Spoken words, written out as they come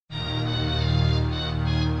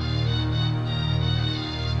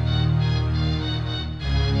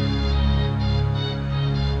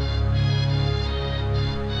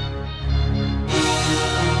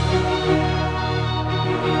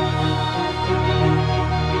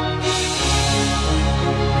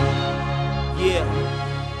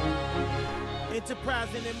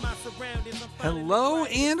Hello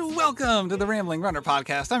and welcome to the Rambling Runner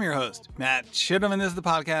Podcast. I'm your host, Matt Chittum, and this is the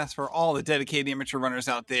podcast for all the dedicated amateur runners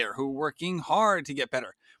out there who are working hard to get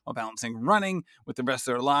better while balancing running with the rest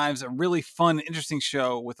of their lives. A really fun, interesting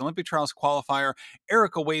show with Olympic trials qualifier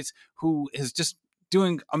Erica Weitz, who is just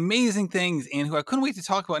doing amazing things and who I couldn't wait to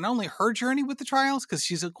talk about not only her journey with the trials, because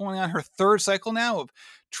she's going on her third cycle now of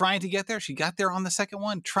trying to get there. She got there on the second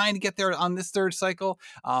one, trying to get there on this third cycle.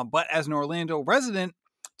 But as an Orlando resident,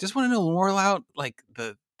 just want to know more about like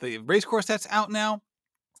the race course that's out now,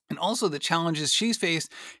 and also the challenges she's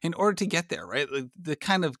faced in order to get there, right? The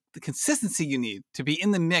kind of the consistency you need to be in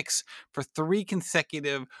the mix for 3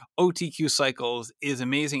 consecutive OTQ cycles is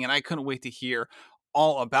amazing, and I couldn't wait to hear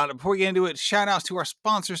all about it. Before we get into it, shout outs to our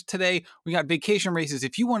sponsors today. We got Vacation Races.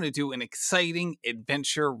 If you want to do an exciting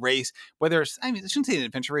adventure race, whether it's, I shouldn't say an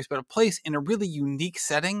adventure race, but a place in a really unique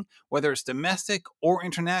setting, whether it's domestic or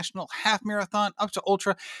international, half marathon up to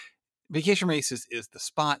ultra, Vacation Races is the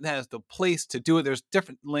spot. That is the place to do it. There's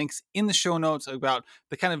different links in the show notes about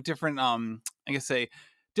the kind of different,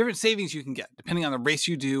 different savings you can get depending on the race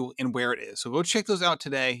you do and where it is. So go check those out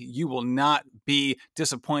today. You will not be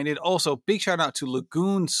disappointed. Also, big shout out to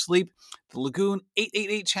Lagoon Sleep. The Lagoon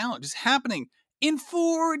 888 Challenge is happening in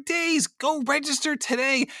 4 days. Go register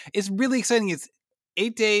today. It's really exciting. It's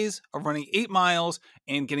 8 days of running 8 miles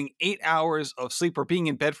and getting 8 hours of sleep or being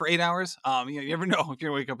in bed for 8 hours. You never know if you're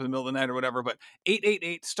going to wake up in the middle of the night or whatever, but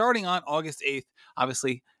 888 starting on August 8th.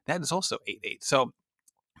 Obviously, that is also 88. So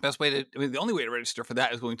the only way to register for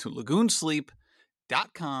that is going to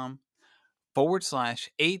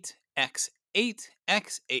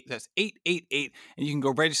lagoonsleep.com/8x8x8. That's 888. And you can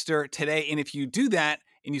go register today. And if you do that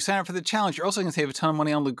and you sign up for the challenge, you're also going to save a ton of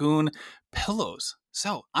money on Lagoon pillows.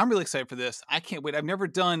 So I'm really excited for this. I can't wait. I've never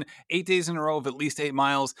done 8 days in a row of at least 8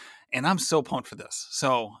 miles, and I'm so pumped for this.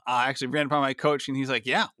 So I actually ran by my coach, and he's like,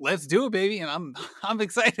 "Yeah, let's do it, baby." And I'm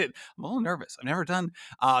excited. I'm a little nervous. I've never done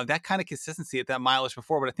that kind of consistency at that mileage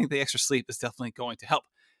before, but I think the extra sleep is definitely going to help.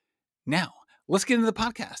 Now, let's get into the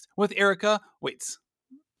podcast with Erica Weitz.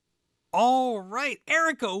 All right,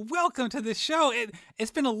 Erica, welcome to the show.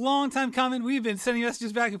 It's been a long time coming. We've been sending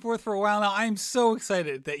messages back and forth for a while now. I'm so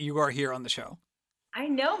excited that you are here on the show. I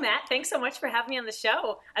know, Matt. Thanks so much for having me on the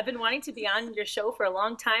show. I've been wanting to be on your show for a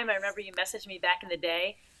long time. I remember you messaged me back in the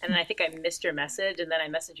day, and then I think I missed your message, and then I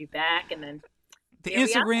messaged you back, and then the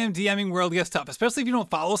Instagram DMing world gets tough, especially if you don't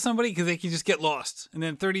follow somebody, because they can just get lost. And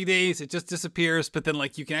then 30 days, it just disappears, but then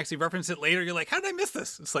like you can actually reference it later. You're like, how did I miss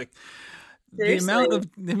this? It's like the amount of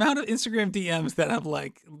Instagram DMs that have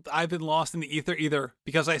like I've been lost in the ether either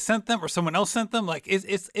because I sent them or someone else sent them. Like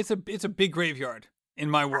it's a big graveyard in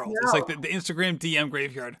my world. It's like the Instagram DM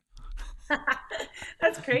graveyard.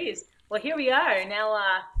 That's crazy. Well, here we are. Now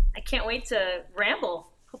I can't wait to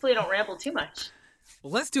ramble. Hopefully I don't ramble too much.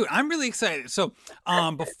 Well, let's do it. I'm really excited. So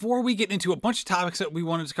before we get into a bunch of topics that we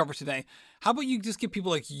wanted to cover today, how about you just give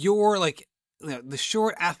people like your the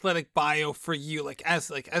short athletic bio for you, as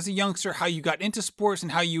a youngster, how you got into sports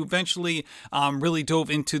and how you eventually really dove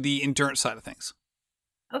into the endurance side of things.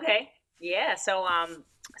 Okay. Yeah.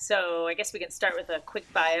 So I guess we can start with a quick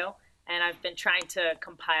bio, and I've been trying to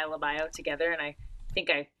compile a bio together, and I think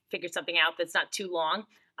I figured something out that's not too long.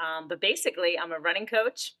 But basically, I'm a running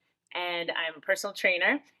coach, and I'm a personal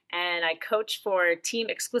trainer, and I coach for Team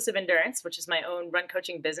Exclusive Endurance, which is my own run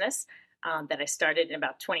coaching business that I started in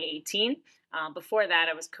about 2018. Before that,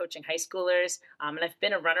 I was coaching high schoolers, and I've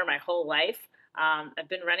been a runner my whole life. I've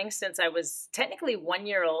been running since I was technically 1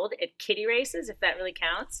 year old at kiddie races, if that really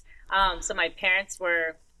counts. So my parents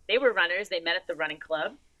were runners. They met at the running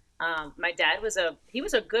club. My dad was a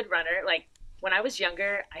good runner. Like when I was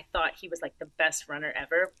younger, I thought he was like the best runner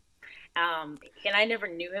ever. And I never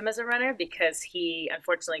knew him as a runner because he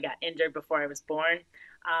unfortunately got injured before I was born.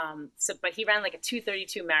 But he ran like a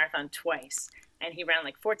 2:32 marathon twice, and he ran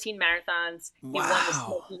like 14 marathons. Wow. He won the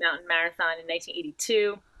Smoky Mountain Marathon in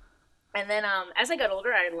 1982. And then as I got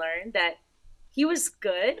older, I learned that he was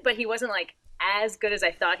good, but he wasn't like as good as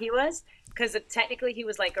I thought he was, because technically he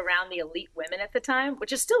was like around the elite women at the time,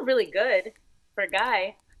 which is still really good for a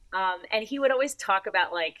guy. And he would always talk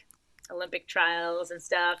about like Olympic trials and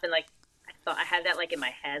stuff, and like I thought I had that like in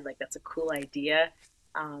my head, like that's a cool idea.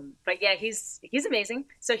 But yeah, he's amazing.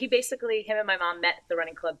 So him and my mom met at the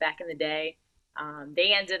running club back in the day.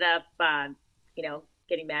 They ended up,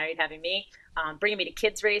 getting married, having me, bringing me to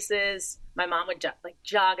kids races. My mom would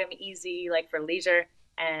jog him easy, like for leisure.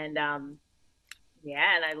 And and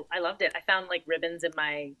I loved it. I found like ribbons in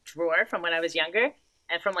my drawer from when I was younger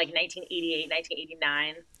and from like 1988,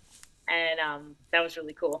 1989. And that was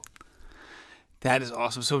really cool. That is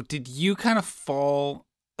awesome. So did you kind of fall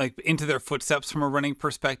like into their footsteps from a running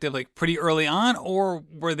perspective, like pretty early on, or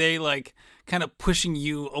were they like kind of pushing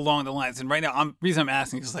you along the lines? And right now, reason I'm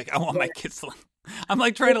asking is like I want my kids to. I'm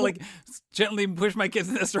like trying to like gently push my kids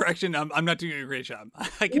in this direction. I'm not doing a great job.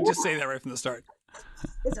 I can just say that right from the start.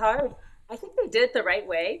 It's hard. I think they did it the right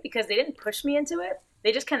way because they didn't push me into it.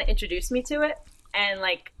 They just kind of introduced me to it. And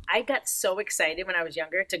like, I got so excited when I was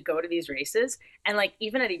younger to go to these races. And like,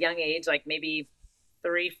 even at a young age, like maybe I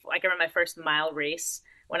can remember my first mile race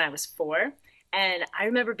when I was 4. And I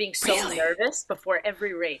remember being so nervous before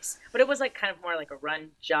every race, but it was like kind of more like a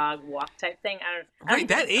run, jog, walk type thing. Right,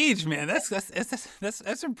 that age, man,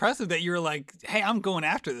 that's impressive that you're like, hey, I'm going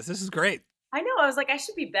after this. This is great. I know. I was like, I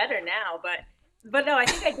should be better now, but no, I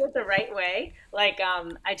think I did it the right way. Like,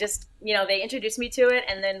 I just, they introduced me to it,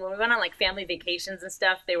 and then when we went on like family vacations and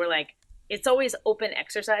stuff, they were like, it's always open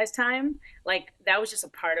exercise time. Like that was just a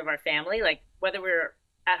part of our family. Like whether we're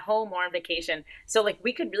at home or on vacation. So like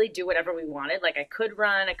we could really do whatever we wanted. Like I could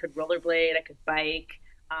run, I could rollerblade, I could bike.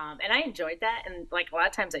 And I enjoyed that. And like a lot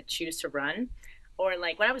of times I choose to run, or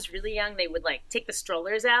like when I was really young, they would like take the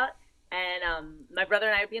strollers out, and my brother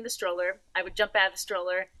and I would be in the stroller. I would jump out of the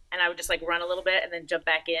stroller and I would just like run a little bit and then jump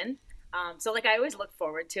back in. So like I always look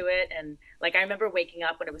forward to it. And like, I remember waking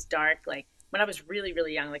up when it was dark, like when I was really,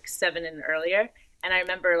 really young, like 7 and earlier. And I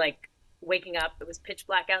remember like waking up, it was pitch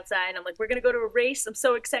black outside. I'm like, we're going to go to a race. I'm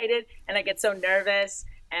so excited. And I get so nervous,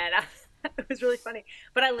 and it was really funny,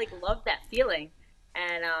 but I like loved that feeling.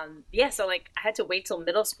 And so like I had to wait till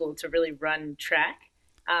middle school to really run track,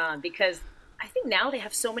 because I think now they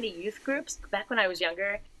have so many youth groups. Back when I was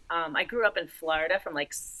younger, I grew up in Florida from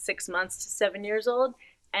like 6 months to 7 years old.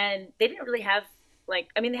 And they didn't really have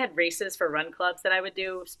they had races for run clubs that I would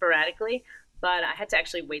do sporadically, but I had to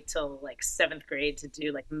actually wait till like 7th grade to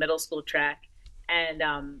do like middle school track. And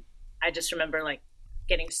I just remember like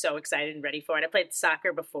getting so excited and ready for it. I played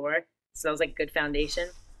soccer before, so that was like good foundation.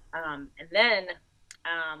 And then,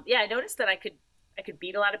 I noticed that I could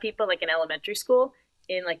beat a lot of people like in elementary school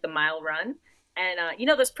in like the mile run. And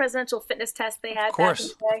those presidential fitness tests they had. Of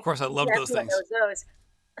course, I love those things. Those.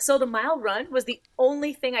 So the mile run was the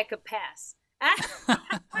only thing I could pass.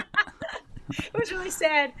 It was really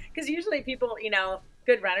sad because usually people,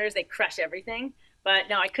 good runners, they crush everything. But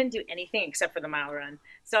no, I couldn't do anything except for the mile run.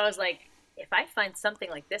 So I was like, if I find something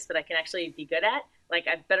like this that I can actually be good at, like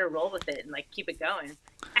I'd better roll with it and like keep it going.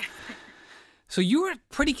 So you were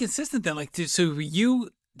pretty consistent then. Like,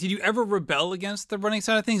 did you ever rebel against the running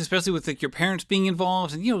side of things, especially with like your parents being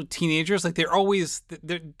involved and, teenagers? Like they're always,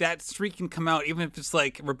 that streak can come out, even if it's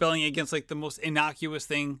like rebelling against like the most innocuous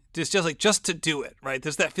thing, just to do it, right?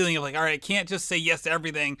 There's that feeling of like, all right, I can't just say yes to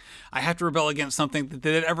everything. I have to rebel against something. Did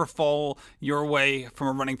it ever fall your way from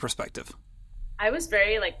a running perspective? I was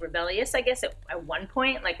very like rebellious, I guess, at one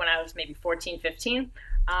point, like when I was maybe 14, 15.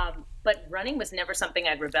 But running was never something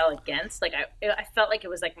I'd rebel against. Like I felt like it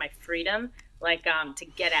was like my freedom, like to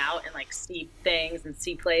get out and like see things and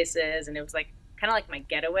see places, and it was like kind of like my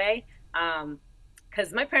getaway.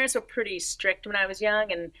 Because my parents were pretty strict when I was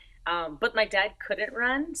young, and but my dad couldn't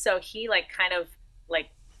run, so he like kind of like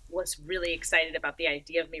was really excited about the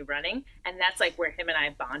idea of me running, and that's like where him and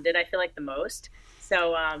I bonded, I feel like, the most.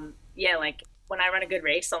 So like when I run a good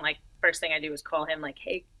race, I'm like, first thing I do is call him like,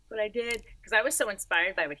 hey, what I did, because I was so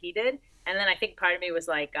inspired by what he did. And then I think part of me was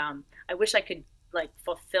like, I wish I could like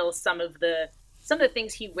fulfill some of the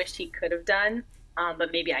things he wished he could have done,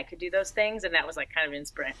 but maybe I could do those things. And that was like kind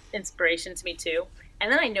of inspiration to me too. And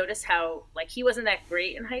then I noticed how like he wasn't that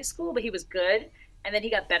great in high school, but he was good. And then he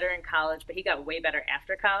got better in college, but he got way better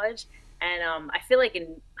after college. And I feel like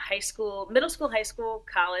in high school, middle school, high school,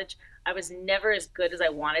 college, I was never as good as I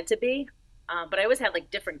wanted to be. But I always had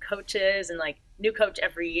like different coaches and like new coach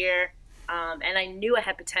every year. And I knew I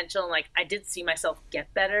had potential, and like I did see myself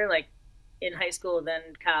get better like in high school, then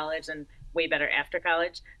college, and way better after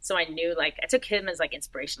college. So I knew, like, I took him as like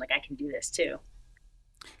inspiration, like I can do this too.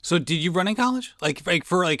 So did you run in college? Like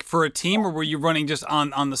for a team, or were you running just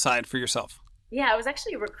on the side for yourself? Yeah, I was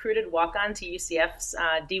actually recruited walk-on to UCF's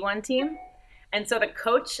D1 team. And so the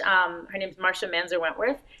coach, her name's Marcia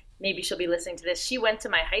Manzer-Wentworth. Maybe she'll be listening to this. She went to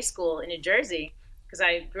my high school in New Jersey, because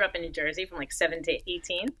I grew up in New Jersey from like 7 to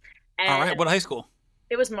 18. And all right. What high school?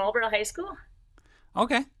 It was Marlboro High School.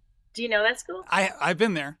 Okay. Do you know that school? I've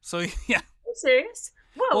been there. So yeah. Are you serious?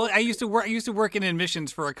 Whoa. Well, I used to work in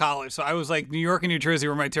admissions for a college, so I was like New York and New Jersey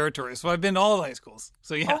were my territory. So I've been to all the high schools.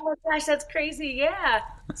 So yeah. Oh my gosh, that's crazy. Yeah.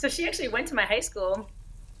 So she actually went to my high school,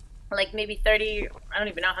 like maybe 30. I don't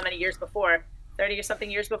even know how many years before. 30 or something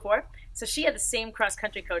years before. So she had the same cross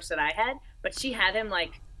country coach that I had, but she had him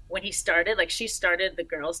like when he started, like she started the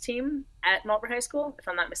girls team at Marlboro High School, if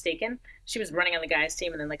I'm not mistaken. She was running on the guys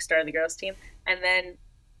team and then like started the girls team. And then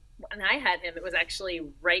when I had him, it was actually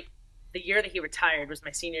right the year that he retired was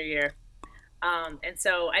my senior year. And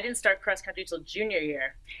so I didn't start cross country till junior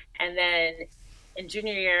year. And then in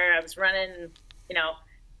junior year, I was running,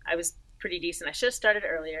 I was pretty decent. I should have started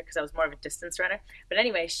earlier because I was more of a distance runner. But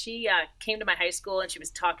anyway, she came to my high school and she was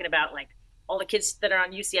talking about like all the kids that are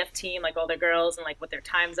on UCF team, like all their girls and like what their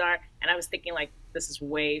times are. And I was thinking like, this is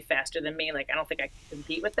way faster than me. Like, I don't think I can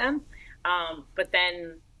compete with them. But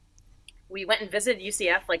then we went and visited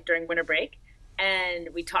UCF like during winter break, and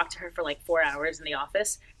we talked to her for like 4 hours in the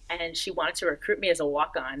office. And she wanted to recruit me as a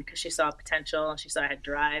walk-on because she saw potential and she saw I had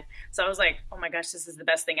drive. So I was like, oh my gosh, this is the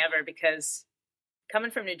best thing ever, because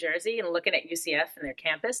coming from New Jersey and looking at UCF and their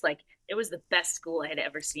campus, like it was the best school I had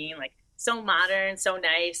ever seen. Like so modern, so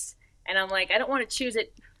nice. And I'm like, I don't want to choose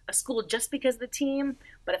a school just because of the team,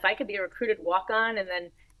 but if I could be a recruited walk-on, and then,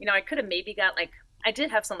 I could have maybe got like, I did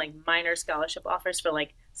have some like minor scholarship offers for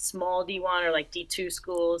like small D1 or like D2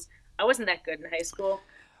 schools. I wasn't that good in high school.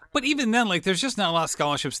 But even then, like, there's just not a lot of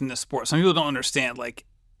scholarships in this sport. Some people don't understand. Like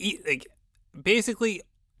basically,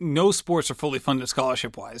 no sports are fully funded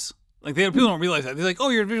scholarship-wise. Like, people don't realize that. They're like, oh,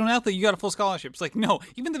 you're a division athlete, you got a full scholarship. It's like, no,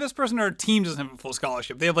 even the best person on our team doesn't have a full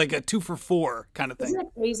scholarship. They have like a 2-for-4 kind of thing. Isn't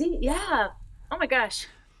that crazy? Yeah. Oh my gosh.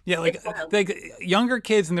 Yeah, like younger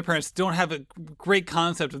kids and their parents don't have a great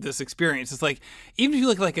concept of this experience. It's like, even if you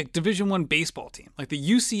look like a Division I baseball team, like the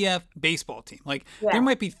UCF baseball team, like there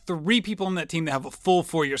might be 3 people on that team that have a full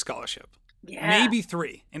 4-year scholarship. Yeah. Maybe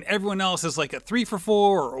 3. And everyone else is like a 3-for-4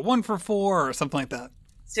 or a 1-for-4 or something like that.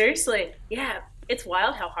 Seriously. Yeah. It's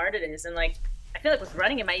wild how hard it is. And like, I feel like with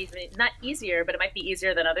running, it might even not easier, but it might be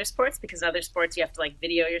easier than other sports, because in other sports you have to like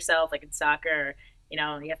video yourself, like in soccer, or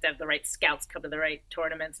you have to have the right scouts come to the right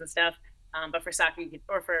tournaments and stuff. But for soccer,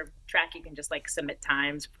 or for track, you can just like submit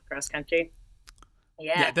times for cross country.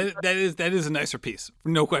 Yeah, that is a nicer piece,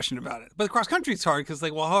 no question about it. But cross country is hard because,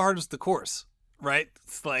 like, well, how hard is the course, right?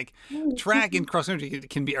 It's like track and cross country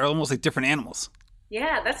can be almost like different animals.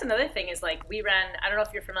 Yeah, that's another thing. Is like we ran. I don't know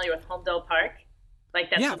if you're familiar with Homedale Park. Like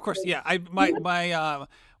that's of course. Yeah, my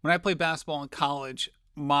when I played basketball in college,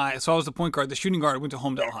 so I was the point guard. The shooting guard went to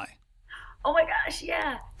Homedale High. Oh my gosh,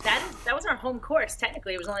 yeah. That was our home course.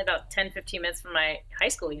 Technically, it was only about 10, 15 minutes from my high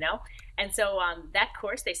school, And so that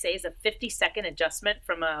course, they say, is a 50-second adjustment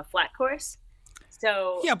from a flat course.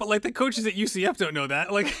 So yeah, but like the coaches at UCF don't know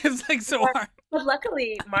that. Like it's like so hard. But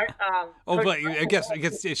luckily, Mark. But I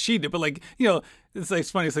guess she did. But like it's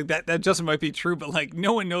funny. It's like that adjustment might be true, but like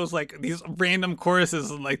no one knows like these random courses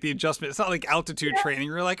and like the adjustment. It's not like altitude training.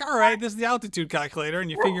 You're like, all right, this is the altitude calculator, and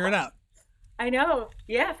you figure it out. I know.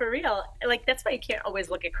 Yeah, for real. Like, that's why you can't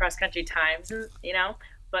always look at cross-country times,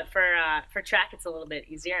 But for track, it's a little bit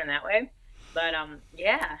easier in that way. But,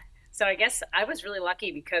 yeah. So I guess I was really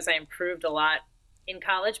lucky because I improved a lot in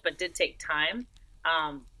college, but did take time.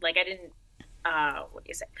 Like, I didn't, I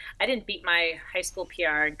didn't beat my high school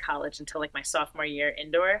PR in college until, like, my sophomore year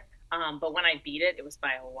indoor. But when I beat it, it was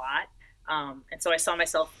by a lot. And so I saw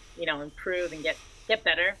myself, improve and get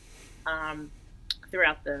better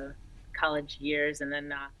throughout the college years. And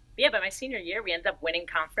then by my senior year we ended up winning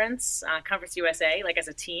conference USA, like as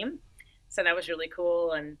a team, so that was really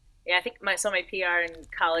cool. And yeah, I think my PR in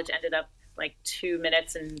college ended up like 2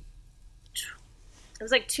 minutes and it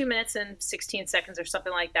was like 2 minutes and 16 seconds or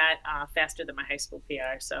something like that, faster than my high school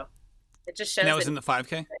PR. So it just shows. And that was in the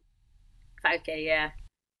 5K. Yeah,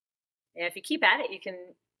 if you keep at it, you can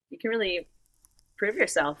really prove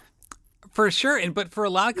yourself. For sure. But for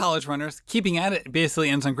a lot of college runners, keeping at it basically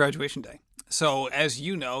ends on graduation day. So as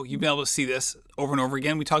you know, you've been able to see this over and over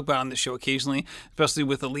again. We talk about it on the show occasionally, especially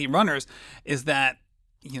with elite runners, is that,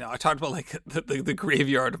 I talked about like the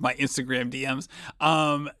graveyard of my Instagram DMs.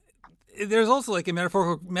 There's also like a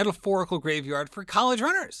metaphorical graveyard for college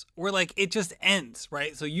runners where like it just ends,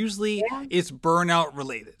 right? So usually it's burnout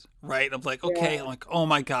related, right? Of like, okay, I'm like, oh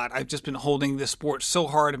my God, I've just been holding this sport so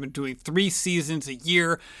hard. I've been doing 3 seasons a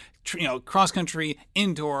year, cross country,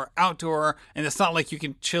 indoor, outdoor, and it's not like you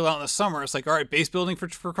can chill out in the summer. It's like, all right, base building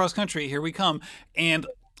for cross country, here we come. And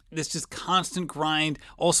this just constant grind.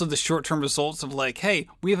 Also the short-term results of like, hey,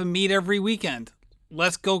 we have a meet every weekend.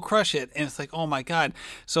 Let's go crush it. And it's like, oh my God.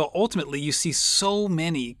 So ultimately you see so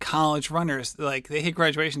many college runners, like they hit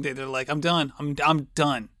graduation day. They're like, I'm done. I'm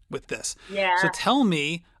done with this. Yeah. So tell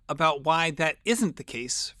me about why that isn't the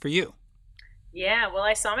case for you. Yeah. Well,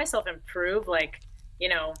 I saw myself improve, like,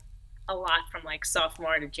 a lot from like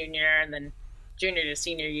sophomore to junior and then junior to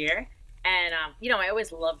senior year. And, I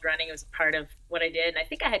always loved running. It was a part of what I did. And I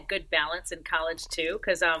think I had good balance in college too.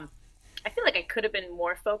 Cause, I feel like I could have been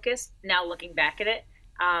more focused now looking back at it.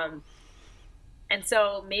 And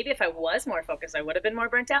so maybe if I was more focused, I would have been more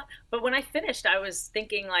burnt out. But when I finished, I was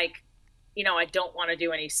thinking like, I don't want to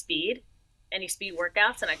do any speed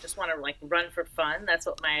workouts, and I just want to like run for fun. That's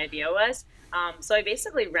what my idea was. So I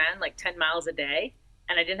basically ran like 10 miles a day,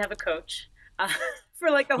 and I didn't have a coach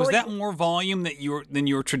for like the whole. Was that more volume than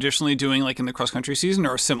you were traditionally doing, like in the cross country season,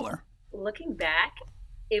 or similar? Looking back,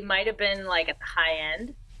 it might have been like at the high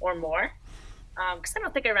end or more, because I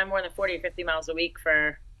don't think I ran more than 40 or 50 miles a week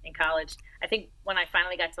in college. I think when I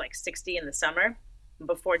finally got to like 60 in the summer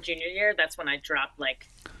before junior year, that's when I dropped like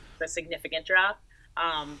the significant drop.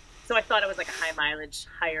 So I thought I was like a higher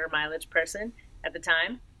mileage person at the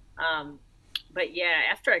time. But yeah,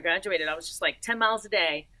 after I graduated, I was just like 10 miles a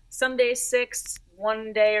day. Some days 6,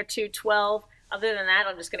 one day or two, 12. Other than that,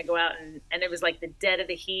 I'm just going to go out and it was like the dead of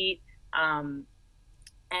the heat. And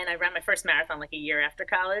I ran my first marathon like a year after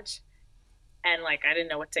college. And like, I didn't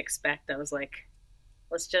know what to expect. I was like,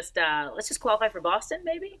 let's just qualify for Boston,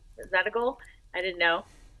 maybe? Is that a goal? I didn't know.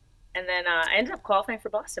 And then I ended up qualifying for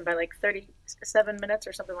Boston by like 37 minutes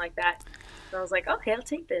or something like that. So I was like, okay, I'll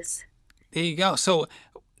take this. There you go. So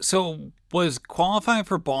was qualifying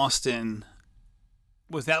for Boston,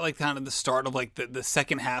 was that like kind of the start of like the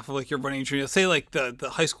second half of like your running journey? Say like the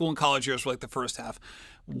high school and college years were like the first half.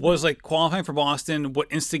 Was like qualifying for Boston what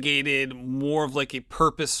instigated more of like a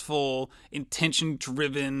purposeful,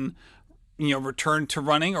 intention-driven, return to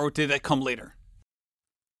running, or did that come later?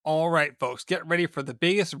 All right, folks, get ready for the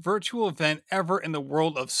biggest virtual event ever in the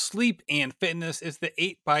world of sleep and fitness. It's the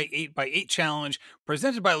 8x8x8 challenge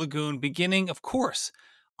presented by Lagoon, beginning, of course,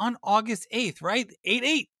 on August 8th, right?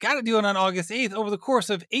 8-8. Got to do it on August 8th. Over the course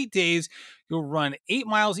of 8 days, you'll run 8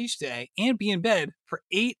 miles each day and be in bed for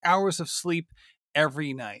 8 hours of sleep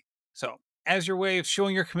every night. So, as your way of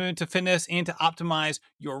showing your commitment to fitness and to optimize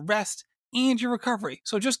your rest and your recovery.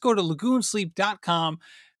 So just go to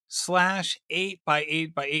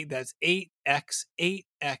lagoonsleep.com/8x8x8. That's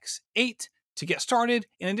 8x8x8 to get started.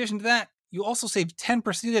 In addition to that, you also save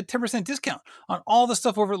 10% discount on all the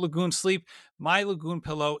stuff over at Lagoon Sleep. My Lagoon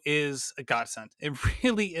pillow is a godsend. It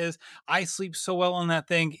really is. I sleep so well on that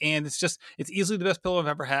thing, and it's easily the best pillow I've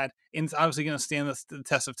ever had. And it's obviously going to stand the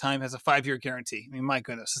test of time. It has a 5-year guarantee. I mean, my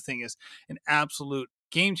goodness, this thing is an absolute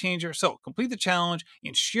game changer. So complete the challenge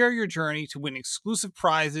and share your journey to win exclusive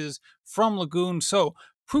prizes from Lagoon. So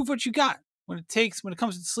prove what you got when it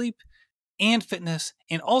comes to sleep and fitness,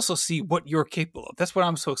 and also see what you're capable of. That's what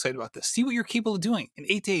I'm so excited about this. See what you're capable of doing in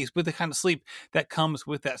 8 days with the kind of sleep that comes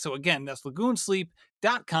with that. So again, that's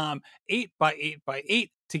lagoonsleep.com, 8x8x8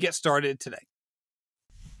 to get started today.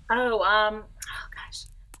 Oh gosh.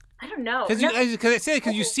 I don't know.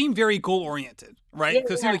 Because you seem very goal oriented, right?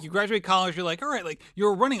 Because it seems like you graduate college, you're like, all right, like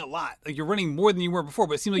you're running a lot, like you're running more than you were before,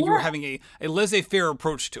 but it seemed like you were having a laissez-faire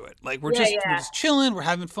approach to it. Like we're just chilling, we're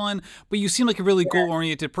having fun, but you seem like a really goal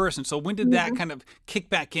oriented person. So when did that kind of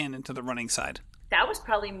kick back into the running side? That was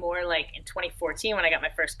probably more like in 2014 when I got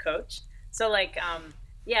my first coach. So like, I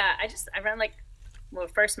ran like my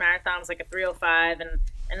first marathon was like a 3:05, and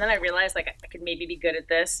then I realized like I could maybe be good at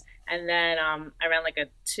this. And then I ran like a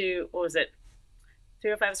 3:05 was the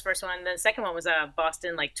first one. Then the second one was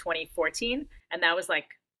Boston, like 2014. And that was like,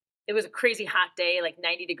 it was a crazy hot day, like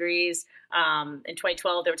 90 degrees. In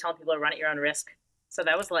 2012, they were telling people to run at your own risk. So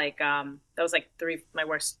that was like my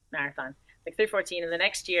worst marathon, like 3:14. And the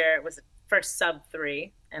next year it was the first sub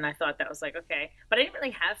 3. And I thought that was like, okay, but I didn't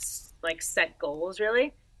really have like set goals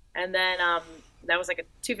really. And then that was like a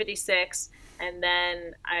 2:56. And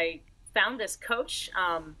then I found this coach.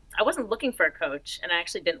 I wasn't looking for a coach, and I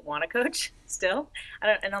actually didn't want a coach still.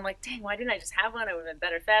 And I'm like, dang, why didn't I just have one? I would have been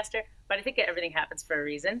better, faster. But I think everything happens for a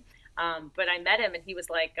reason. But I met him, and he was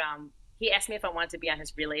like, he asked me if I wanted to be on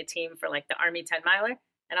his relay team for like the Army 10 miler.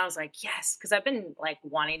 And I was like, yes, because I've been like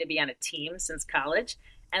wanting to be on a team since college.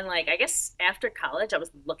 And like, I guess after college, I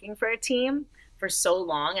was looking for a team for so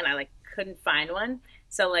long, and I like couldn't find one.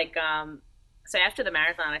 So like, so after the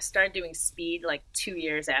marathon, I started doing speed like 2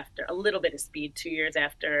 years after, a little bit of speed 2 years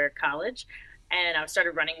after college. And I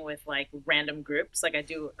started running with like random groups. Like I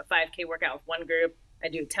do a 5K workout with one group. I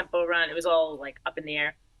do a tempo run. It was all like up in the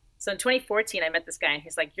air. So in 2014, I met this guy, and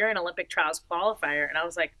he's like, you're an Olympic trials qualifier. And I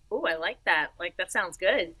was like, oh, I like that. Like, that sounds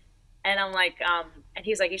good. And I'm like, and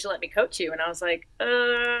he's like, you should let me coach you. And I was like, I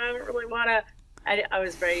don't really want to. I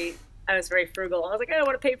was very frugal. I was like, I don't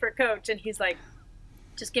want to pay for a coach. And he's like,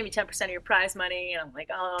 just give me 10% of your prize money. And I'm like,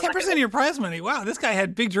 oh. 10% of your prize money? Wow, this guy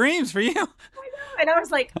had big dreams for you. I know. And I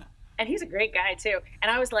was like, and he's a great guy too.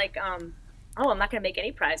 And I was like, oh, I'm not going to make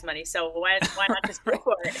any prize money. So why not just go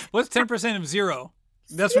for it? What's 10% of zero?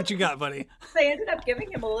 That's what you got, buddy. They ended up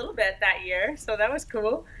giving him a little bit that year, so that was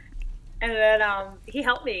cool. And then he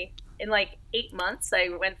helped me in like 8 months. I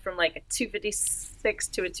went from like a 256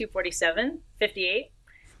 to a 247, 58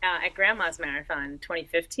 at Grandma's Marathon in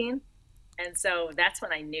 2015. And so that's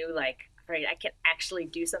when I knew, like, right, I can actually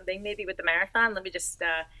do something maybe with the marathon. Let me just,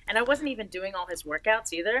 and I wasn't even doing all his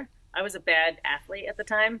workouts either. I was a bad athlete at the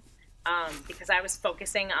time because I was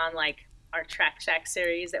focusing on like our Track Shack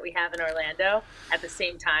series that we have in Orlando at the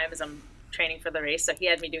same time as I'm training for the race. So he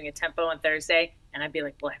had me doing a tempo on Thursday, and I'd be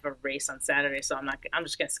like, well, I have a race on Saturday, so I'm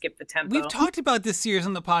just going to skip the tempo. We've talked about this series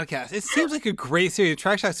on the podcast. It seems like a great series.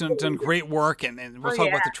 Track Shack's done great work, and we'll talk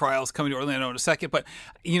about the trials coming to Orlando in a second. But,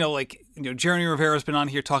 Jeremy Rivera's been on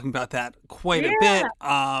here talking about that quite a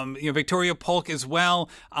bit. Victoria Polk as well.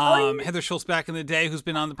 Heather Schultz back in the day, who's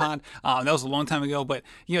been on the pod. That was a long time ago. But,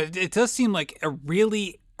 it does seem like a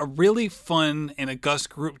really fun and august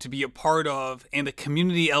group to be a part of, and the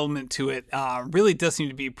community element to it really does seem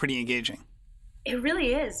to be pretty engaging. It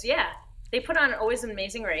really is, yeah. They put on always an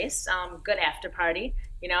amazing race, good after party.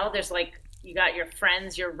 There's like, you got your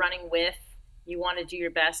friends you're running with, you want to do your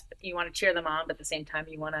best, you want to cheer them on, but at the same time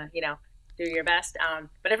you want to, do your best.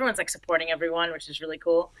 But everyone's like supporting everyone, which is really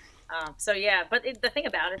cool. But the thing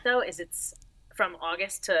about it though is it's from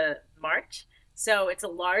August to March. So it's a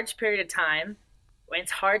large period of time.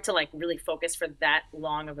 It's hard to like really focus for that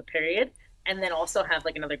long of a period and then also have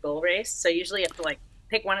like another goal race. So usually you have to like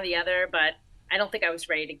pick one or the other, but I don't think I was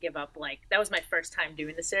ready to give up. Like that was my first time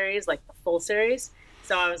doing the series, like the full series.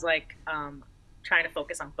 So I was like trying to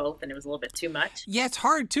focus on both, and it was a little bit too much. Yeah, it's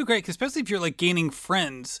hard too, Greg, especially if you're like gaining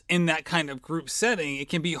friends in that kind of group setting. It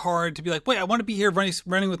can be hard to be like, wait, I want to be here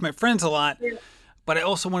running with my friends a lot. Yeah. But I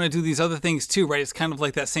also want to do these other things too, right? It's kind of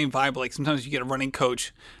like that same vibe. Like sometimes you get a running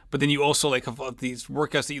coach, but then you also like have these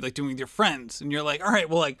workouts that you like doing with your friends. And you're like, all right,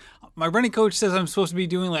 well, like my running coach says I'm supposed to be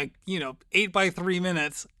doing like, 8 by 3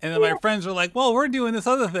 minutes. And then my friends are like, well, we're doing this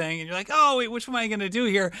other thing. And you're like, oh, wait, which one am I going to do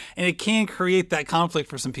here? And it can create that conflict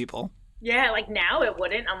for some people. Yeah, like now it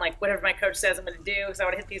wouldn't. I'm like, whatever my coach says I'm going to do because I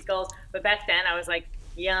want to hit these goals. But back then I was like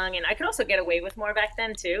young, and I could also get away with more back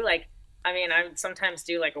then too. Like, I mean, I would sometimes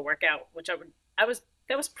do like a workout, which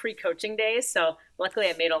that was pre-coaching days, so luckily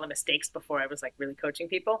I made all the mistakes before I was like really coaching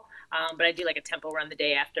people. But I do like a tempo run the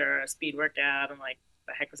day after a speed workout. I'm like,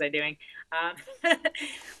 the heck was I doing?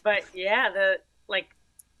 But yeah,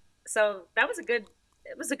 so that was a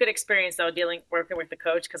good experience though, working with the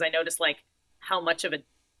coach, because I noticed like how much of a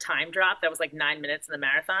time drop that was, like 9 minutes in the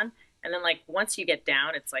marathon, and then like once you get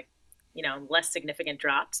down, it's like less significant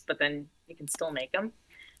drops, but then you can still make them.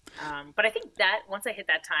 But I think that once I hit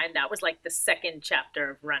that time, that was like the second chapter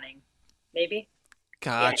of running, maybe.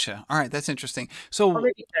 Gotcha. Yeah. All right, that's interesting. So, or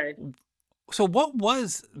maybe third. So what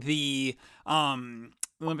was the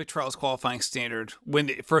Olympic trials qualifying standard when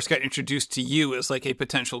it first got introduced to you as like a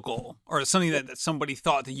potential goal, or something that somebody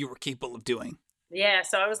thought that you were capable of doing? Yeah,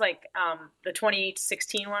 so I was like, the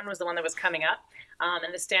 2016 one was the one that was coming up,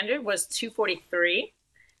 and the standard was 2:43,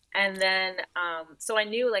 and then so I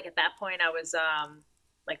knew like at that point I was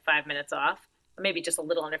like 5 minutes off, or maybe just a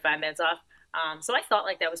little under 5 minutes off. So I thought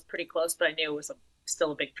like that was pretty close, but I knew it was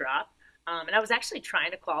still a big drop. And I was actually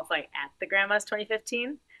trying to qualify at the Grandma's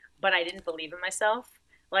 2015, but I didn't believe in myself.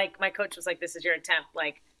 Like my coach was like, "This is your attempt."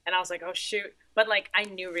 Like, and I was like, "Oh shoot!" But like I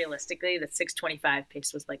knew realistically that 6:25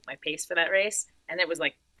 pace was like my pace for that race, and it was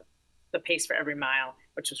like the pace for every mile,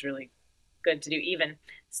 which was really good to do, even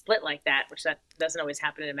split like that, which that doesn't always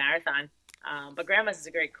happen in a marathon. But Grandma's is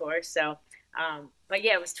a great course, so. But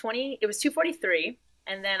yeah, it was 2:43,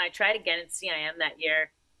 and then I tried again in CIM that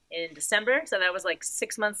year in December. So that was like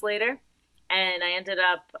 6 months later, and I ended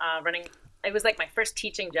up running. It was like my first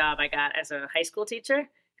teaching job I got as a high school teacher,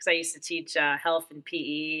 because I used to teach health and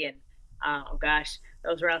PE, and oh gosh,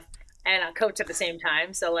 that was rough, and coach at the same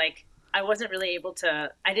time. So like I wasn't really able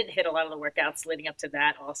to. I didn't hit a lot of the workouts leading up to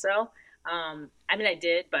that. Also, I mean I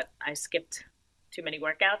did, but I skipped too many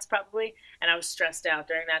workouts probably, and I was stressed out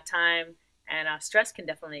during that time. And stress can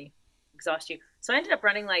definitely exhaust you. So I ended up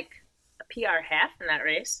running like a PR half in that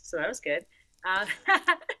race. So that was good.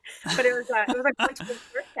 But it was like 120 the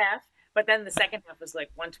first half. But then the second half was like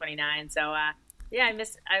 129. So yeah,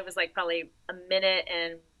 I was like probably a minute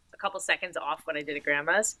and a couple seconds off what I did at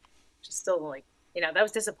Grandma's, which is still like, that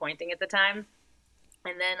was disappointing at the time.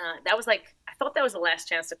 And then that was like, I thought that was the last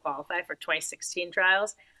chance to qualify for 2016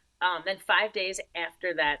 trials. Then 5 days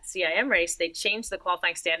after that CIM race, they changed the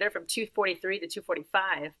qualifying standard from 2:43 to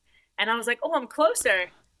 2:45. And I was like, oh, I'm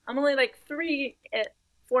closer. I'm only like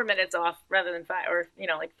 4 minutes off rather than 5, or,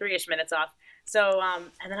 like 3-ish minutes off. So,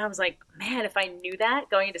 and then I was like, man, if I knew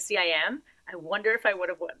that going into CIM, I wonder if I would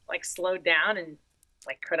have like slowed down and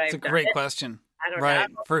Like, could I It's a have done great it? question. I don't Right,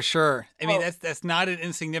 know. for sure. I mean, Oh, that's not an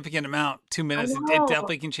insignificant amount. 2 minutes, it no.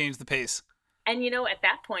 definitely can change the pace. And at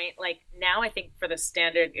that point, like now I think for the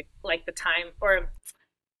standard, like the time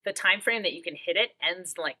frame that you can hit it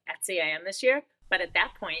ends like at CIM this year. But at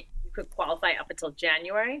that point, you could qualify up until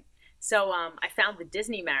January. So I found the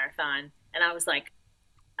Disney Marathon, and I was like,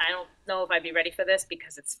 I don't know if I'd be ready for this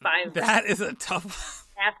because it's 5 That is a tough.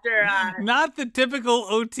 after Not the typical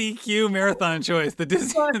OTQ marathon choice. The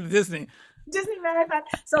Disney. well, The Disney. Disney Marathon.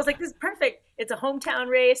 So I was like, this is perfect. It's a hometown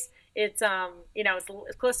race. It's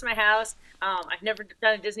it's close to my house. I've never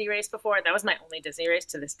done a Disney race before. That was my only Disney race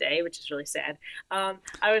to this day, which is really sad.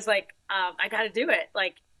 I was like, I got to do it.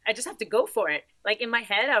 Like, I just have to go for it. Like in my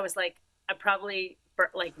head, I was like, I'm probably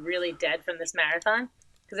like really dead from this marathon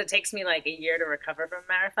because it takes me like a year to recover from a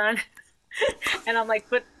marathon. And I'm like,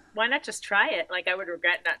 but why not just try it? Like I would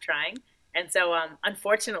regret not trying. And so,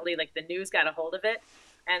 unfortunately, like the news got a hold of it,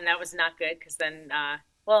 and that was not good because then,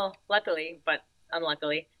 well, luckily, but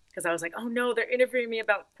unluckily, because I was like, oh no, they're interviewing me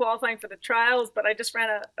about qualifying for the trials, but I just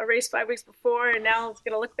ran a race 5 weeks before, and now it's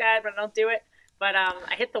gonna look bad, but I don't do it. But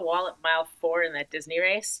I hit the wall at mile 4 in that Disney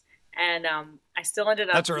race, and I still ended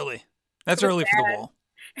up. That's early. That's early for the wall.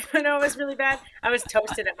 I know it was really bad. I was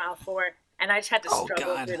toasted at mile 4, and I just had to Oh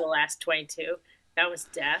struggle God. through the last 22. That was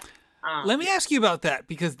death. Let me ask you about that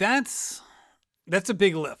because that's a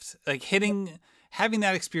big lift. Like having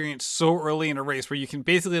that experience so early in a race where you can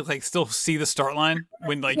basically like still see the start line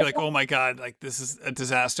when like you're like, oh my God, like this is a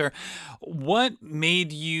disaster. What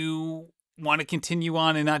made you want to continue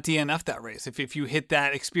on and not DNF that race? If you hit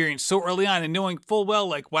that experience so early on and knowing full well,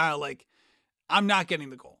 like, wow, like I'm not getting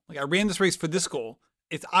the goal. Like I ran this race for this goal.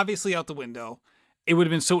 It's obviously out the window. It would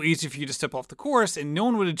have been so easy for you to step off the course and no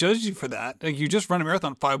one would have judged you for that. Like you just run a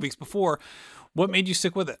marathon 5 weeks before. What made you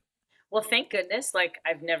stick with it? Well, thank goodness, like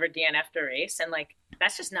I've never DNF'd a race, and like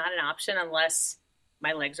that's just not an option unless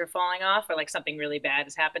my legs are falling off or like something really bad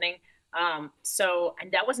is happening. So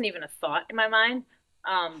and that wasn't even a thought in my mind.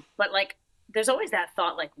 But like there's always that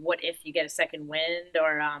thought, like, what if you get a second wind?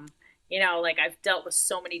 Or like I've dealt with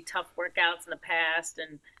so many tough workouts in the past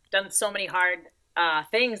and done so many hard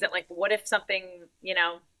things that like, what if something, you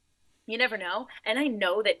never know. And I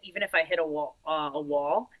know that even if I hit a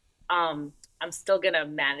wall, I'm still gonna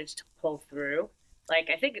manage to pull through. Like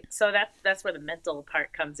I think so that's where the mental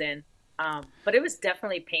part comes in. But it was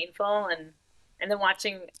definitely painful, and then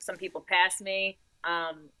watching some people pass me.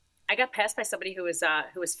 I got passed by somebody who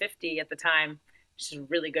was 50 at the time. She's a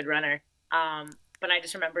really good runner. But I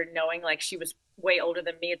just remember knowing like she was way older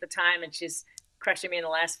than me at the time, and she's crushing me in the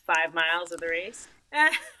last 5 miles of the race.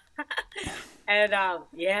 And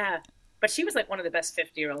yeah, but she was like one of the best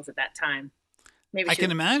 50-year-olds at that time. Maybe I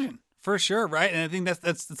can imagine. For sure, right? And I think that's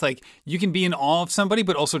it's like you can be in awe of somebody,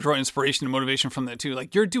 but also draw inspiration and motivation from that too.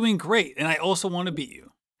 Like you're doing great, and I also want to beat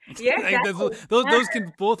you. Yeah, Like, exactly. those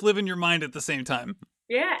can both live in your mind at the same time.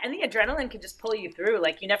 Yeah, and the adrenaline can just pull you through.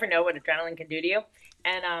 Like you never know what adrenaline can do to you.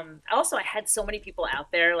 And also, I had so many people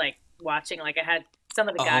out there like watching. Like I had some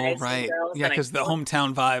of the guys, Oh, right, and girls yeah, that because the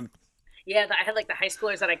hometown vibe. Yeah, I had like the high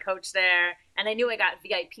schoolers that I coached there, and I knew I got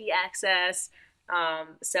VIP access.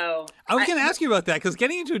 So I was going to ask you about that because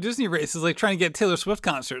getting into a Disney race is like trying to get Taylor Swift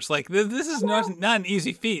concerts. Like this is not an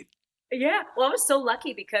easy feat. Yeah, well, I was so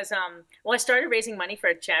lucky because I started raising money for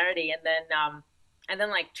a charity, and then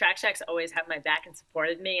like Track Shack's always had my back and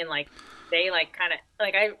supported me, and like they like kind of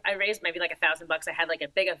like I raised maybe like $1,000. I had like a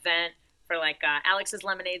big event for like Alex's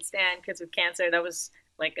lemonade stand, kids with cancer. That was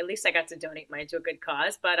like at least I got to donate money to a good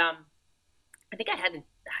cause, but I think I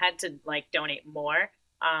had to like donate more.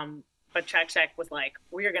 But Track Shack was like,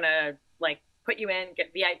 we're gonna like put you in,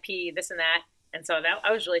 get VIP, this and that, and so that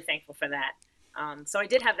I was really thankful for that. So I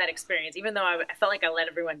did have that experience, even though I felt like I let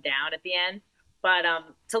everyone down at the end. But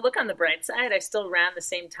to look on the bright side, I still ran the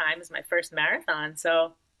same time as my first marathon.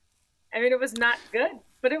 So, I mean, it was not good,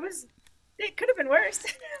 but it could have been worse.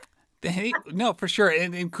 Hey, no, for sure,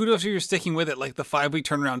 and kudos to you sticking with it. Like the 5 week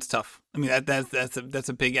turnaround's tough. I mean, that's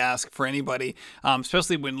a big ask for anybody,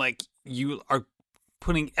 especially when like you are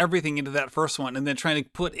putting everything into that first one and then trying to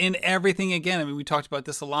put in everything again. I mean, we talked about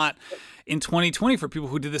this a lot in 2020 for people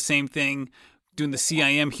who did the same thing doing the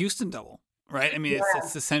CIM Houston double, right? I mean,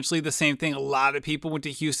 it's essentially the same thing. A lot of people went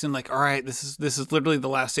to Houston like, all right, this is literally the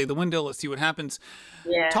last day of the window. Let's see what happens.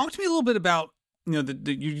 Yeah. Talk to me a little bit about,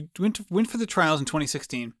 you went for the trials in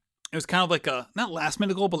 2016. It was kind of like a, not last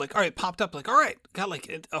minute goal, but like, all right, popped up like, all right, got like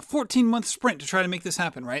a 14-month sprint to try to make this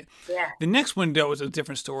happen, right? Yeah. The next window is a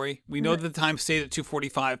different story. We know that the time stayed at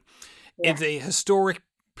 2:45. Yeah. It's a historic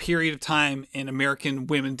period of time in American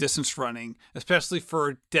women distance running, especially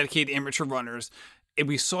for dedicated amateur runners.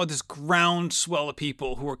 we saw this groundswell of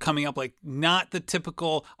people who were coming up, like not the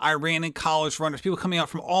typical Iranian college runners, people coming out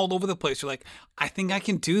from all over the place. You're like, I think I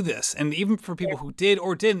can do this. And even for people who did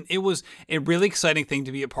or didn't, it was a really exciting thing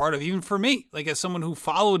to be a part of. Even for me, like as someone who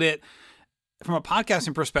followed it from a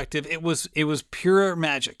podcasting perspective, it was pure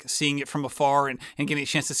magic seeing it from afar and getting a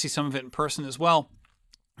chance to see some of it in person as well.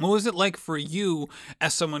 What was it like for you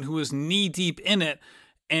as someone who was knee deep in it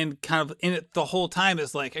and kind of in it the whole time?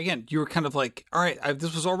 Is like, again, you were kind of like, all right,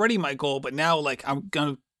 this was already my goal, but now like I'm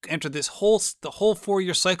going to enter the whole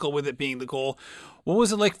 4-year cycle with it being the goal. What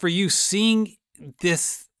was it like for you seeing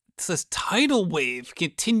this tidal wave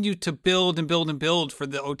continue to build and build and build for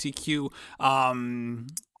the OTQ,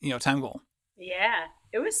 time goal? Yeah,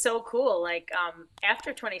 it was so cool. Like,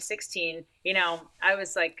 after 2016, I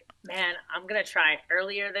was like, man, I'm going to try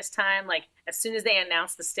earlier this time. Like, as soon as they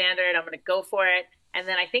announced the standard, I'm going to go for it. And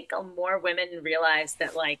then I think more women realized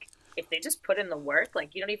that, like, if they just put in the work,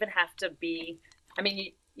 like, you don't even have to be, I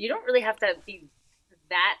mean, you don't really have to be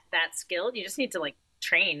that skilled. You just need to, like,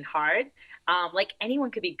 train hard. Like,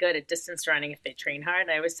 anyone could be good at distance running if they train hard.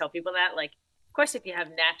 I always tell people that, like, of course, if you have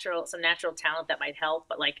some natural talent, that might help.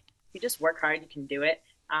 But, like, if you just work hard, you can do it.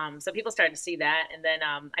 So people started to see that. And then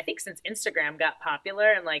I think since Instagram got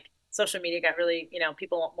popular and, like, social media got really,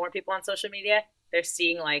 more people on social media, they're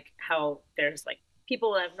seeing, like, how there's, like,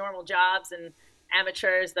 people who have normal jobs and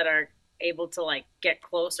amateurs that are able to, like, get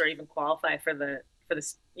close or even qualify for the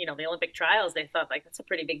the Olympic trials. They thought, like, that's a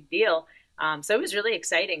pretty big deal. So it was really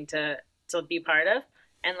exciting to be part of.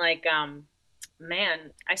 And, like,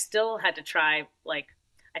 man, I still had to try, like,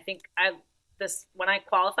 I think when I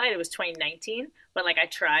qualified, it was 2019, but, like, I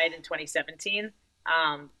tried in 2017,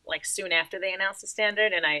 like, soon after they announced the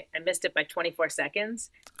standard, and I missed it by 24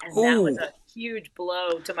 seconds. And that was a huge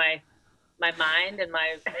blow to my mind and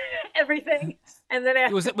my everything. And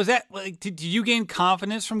then was that like, did you gain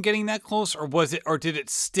confidence from getting that close, or did it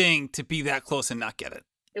sting to be that close and not get it?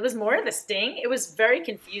 It was more of the sting. It was very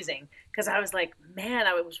confusing because I was like, man,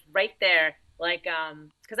 I was right there. Like,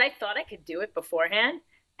 because I thought I could do it beforehand.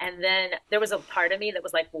 And then there was a part of me that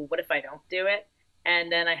was like, well, what if I don't do it?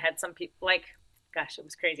 And then I had some people like, gosh, it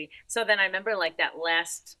was crazy. So then I remember like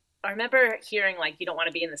I remember hearing like, you don't want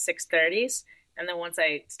to be in the 6:30s. And then once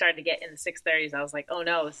I started to get in the 6:30s, I was like, oh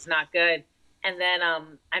no, this is not good. And then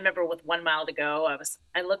I remember with 1 mile to go,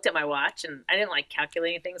 I looked at my watch and I didn't like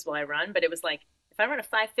calculating things while I run, but it was like, if I run a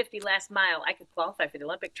 5:50 last mile, I could qualify for the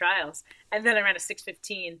Olympic trials. And then I ran a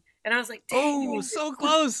 6:15 and I was like, dang. Oh, so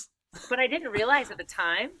close. But I didn't realize at the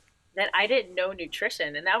time that I didn't know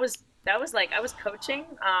nutrition. And that was like, I was coaching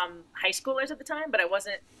high schoolers at the time, but I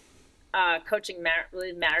wasn't coaching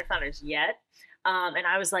marathoners yet. And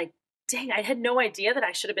I was like, dang, I had no idea that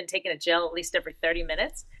I should have been taking a gel at least every 30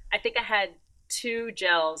 minutes. I think I had 2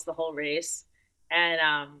 gels the whole race. And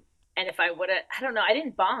if I would have, I don't know, I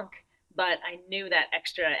didn't bonk, but I knew that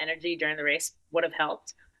extra energy during the race would have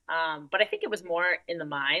helped. But I think it was more in the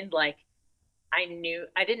mind. Like, I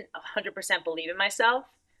didn't 100% believe in myself.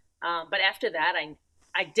 But after that,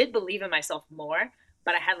 I did believe in myself more,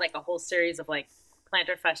 but I had like a whole series of like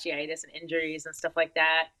plantar fasciitis and injuries and stuff like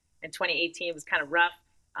that. And 2018 was kind of rough.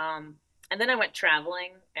 And then I went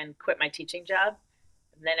traveling and quit my teaching job.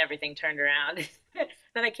 And then everything turned around.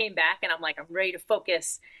 Then I came back and I'm like, I'm ready to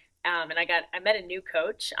focus. And I met a new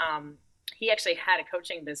coach. He actually had a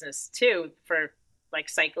coaching business too for like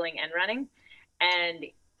cycling and running. And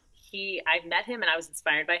I met him and I was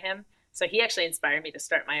inspired by him. So he actually inspired me to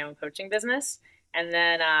start my own coaching business. And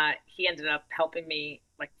then he ended up helping me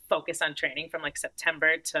like focus on training from like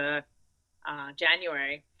September to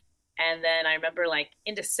January. And then I remember like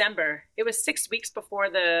in December, it was 6 weeks before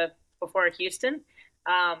Houston.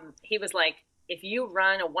 He was like, if you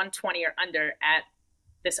run a 120 or under at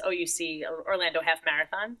this OUC Orlando half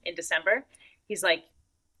marathon in December, he's like,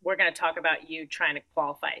 we're going to talk about you trying to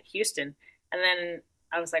qualify at Houston. And then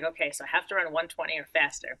I was like, okay, so I have to run 120 or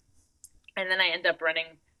faster. And then I end up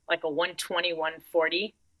running like a 120,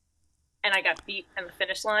 140. And I got beat on the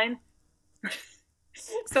finish line.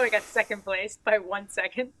 So I got second place by 1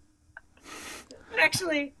 second.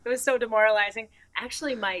 Actually, it was so demoralizing.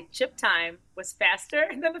 Actually, my chip time was faster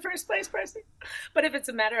than the first place person. But if it's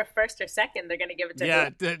a matter of first or second, they're going to give it to me. Yeah,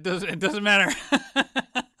 it doesn't matter.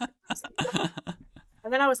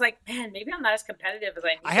 And then I was like, man, maybe I'm not as competitive as I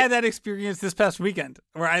need. I had that experience this past weekend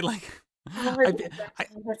where I like...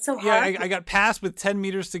 that's so hard. Yeah, I got passed with 10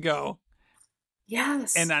 meters to go.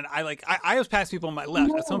 Yes. And then I was past people on my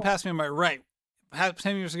left. No. Someone passed me on my right. 10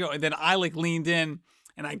 meters to go. And then I like leaned in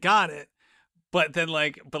and I got it. But then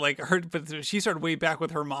but she started way back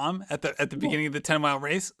with her mom at the beginning of the 10-mile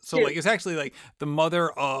race. So like it's actually like the mother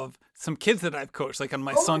of some kids that I've coached, like on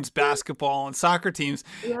my Oh, son's basketball and soccer teams.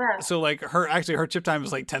 yeah. So like her chip time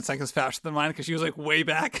was like 10 seconds faster than mine because she was like way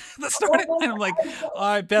back at the Oh start. my And I'm like, God.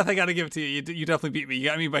 all right, Beth, I got to give it to you. You definitely beat me. You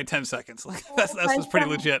got me by 10 seconds. Like Oh that's my was pretty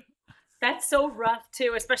God. legit. That's so rough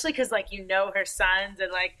too, especially because like her sons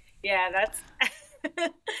and like that's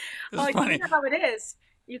It's oh you funny. know how it is.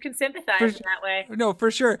 You can sympathize For, in that way. no, for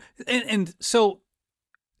sure. And so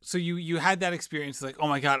you had that experience like, oh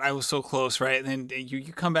my God, I was so close, right? And then you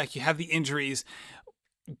come back, you have the injuries.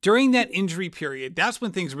 During that injury period, that's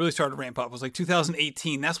when things really started to ramp up. It was like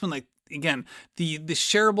 2018. That's when like again the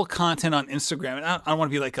shareable content on Instagram. And I don't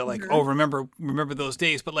want to be like oh remember those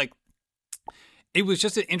days, but like it was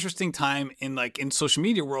just an interesting time in social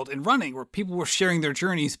media world in running where people were sharing their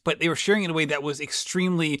journeys, but they were sharing it in a way that was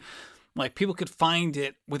extremely like people could find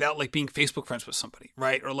it without like being Facebook friends with somebody,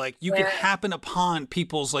 right? Or like you could Yeah. happen upon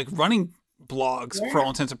people's like running blogs for all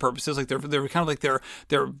intents and purposes. Like they're kind of like their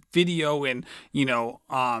video and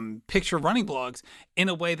picture running blogs in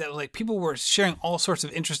a way that like people were sharing all sorts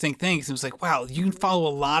of interesting things. And it was like, wow, you can follow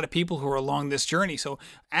a lot of people who are along this journey. So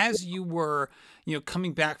as you were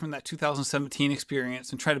coming back from that 2017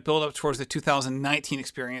 experience and try to build up towards the 2019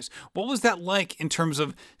 experience, what was that like in terms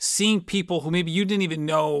of seeing people who maybe you didn't even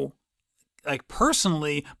know like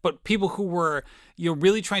personally, but people who were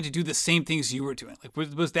really trying to do the same things you were doing? Like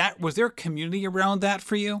was there a community around that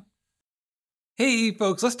for you? Hey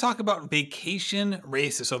folks, let's talk about vacation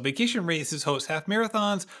races. So vacation races host half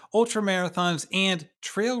marathons, ultra marathons, and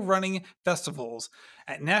trail running festivals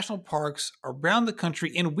at national parks around the country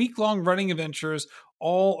in week-long running adventures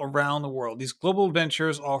all around the world. These global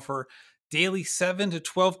adventures offer daily 7 to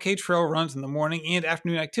 12K trail runs in the morning and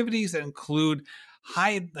afternoon activities that include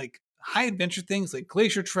high adventure things like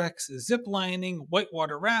glacier treks, zip lining,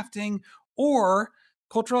 whitewater rafting, or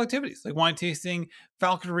cultural activities like wine tasting,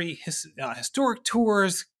 falconry, historic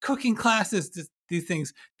tours, cooking classes. These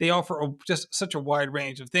things, they offer just such a wide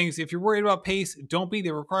range of things. If you're worried about pace, don't be.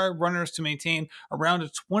 They require runners to maintain around a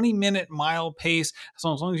 20-minute mile pace.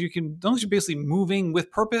 So as long as you're basically moving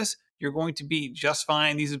with purpose, you're going to be just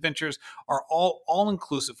fine. These adventures are all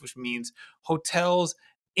inclusive, which means hotels,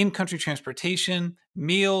 in-country transportation,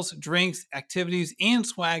 meals, drinks, activities, and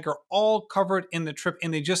swag are all covered in the trip.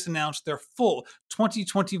 And they just announced their full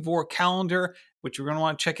 2024 calendar, which you're going to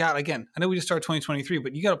want to check out. Again, I know we just started 2023,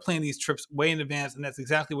 but you got to plan these trips way in advance. And that's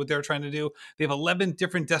exactly what they're trying to do. They have 11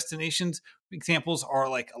 different destinations. Examples are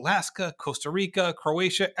like Alaska, Costa Rica,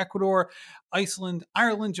 Croatia, Ecuador, Iceland,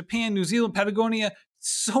 Ireland, Japan, New Zealand, Patagonia.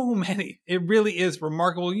 So many. It really is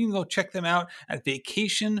remarkable. You can go check them out at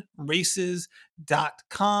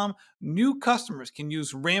vacationraces.com. New customers can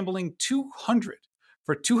use Rambling 200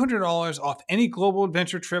 for $200 off any global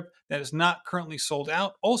adventure trip that is not currently sold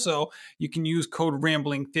out. Also, you can use code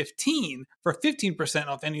Rambling15 for 15%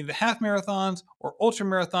 off any of the half marathons or ultra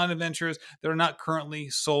marathon adventures that are not currently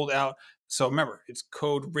sold out. So remember, it's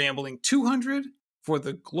code Rambling200 for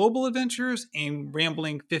the global adventures and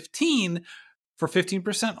Rambling15 for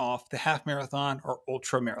 15% off the half marathon or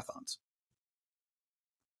ultra marathons.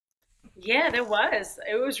 Yeah, there was.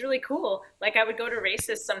 It was really cool. Like I would go to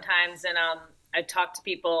races sometimes and I'd talk to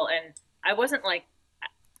people and I wasn't like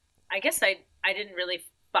I guess I didn't really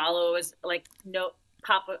follow as like no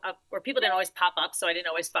pop up or people didn't always pop up, so I didn't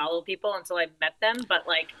always follow people until I met them. But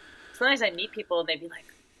like sometimes I meet people and I'd be like,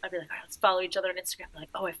 all right, let's follow each other on Instagram. They're like,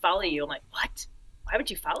 oh, I follow you. I'm like, what? Why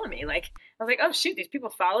would you follow me? Like I was like, oh shoot, these people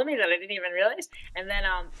follow me that I didn't even realize. And then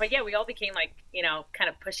but yeah, we all became like, kind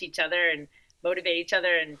of push each other and motivate each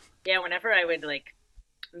other. And yeah, whenever I would like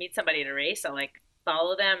meet somebody at a race, I'll like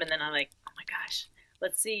follow them and then I'm like, oh my gosh,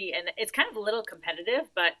 let's see. And it's kind of a little competitive,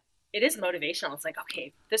 but it is motivational. It's like,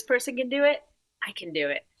 okay, if this person can do it, I can do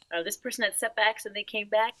it. Or this person had setbacks and they came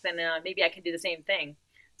back, then maybe I can do the same thing.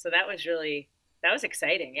 So that was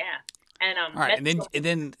exciting. Yeah. And all right, and then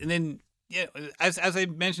yeah, as I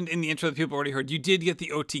mentioned in the intro that people already heard, you did get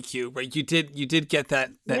the OTQ, right? You did get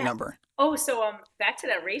that yeah. number. Oh, so back to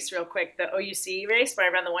that race real quick, the OUC race where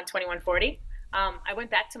I ran the 120, 140. I went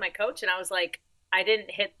back to my coach and I was like, I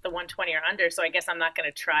didn't hit the 120 or under, so I guess I'm not going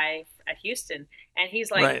to try at Houston. And he's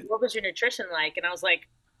like, right. What was your nutrition like? And I was like,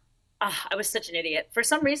 I was such an idiot. For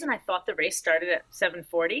some reason, I thought the race started at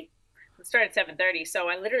 7:40. It started at 7:30, so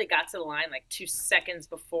I literally got to the line like 2 seconds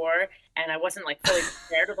before, and I wasn't like fully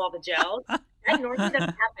prepared with all the gels. That normally doesn't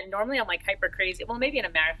happen. Normally, I'm like hyper crazy. Well, maybe in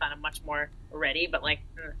a marathon, I'm much more ready, but like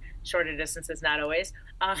shorter distances, not always.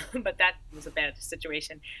 But that was a bad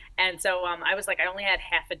situation. And so I was like, I only had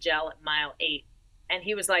half a gel at mile 8. And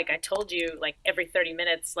he was like, I told you like every 30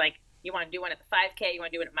 minutes, like You want to do one at the 5K, you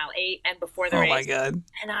want to do it at mile 8 and before the Oh race. my God.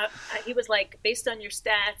 And he was like, based on your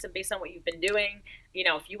stats and based on what you've been doing,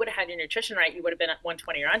 if you would have had your nutrition right, you would have been at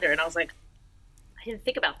 120 or under. And I was like, I didn't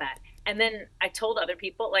think about that. And then I told other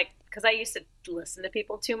people, like, because I used to listen to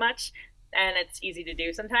people too much, and it's easy to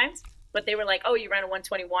do sometimes. But they were like, oh, you ran a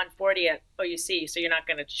 121.40 at OUC, so you're not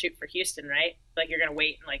going to shoot for Houston, right? Like, you're going to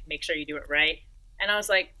wait and, like, make sure you do it right. And I was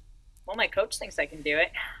like, well, my coach thinks I can do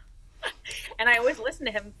it. And I always listen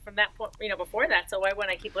to him from that point, before that. So why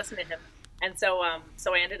wouldn't I keep listening to him? And so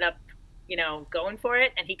I ended up, going for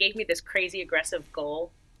it. And he gave me this crazy aggressive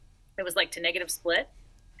goal. It was like to negative split.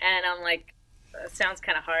 And I'm like, sounds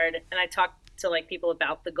kind of hard. And I talked to like people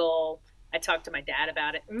about the goal. I talked to my dad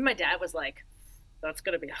about it. And my dad was like, that's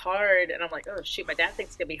going to be hard. And I'm like, oh shoot, my dad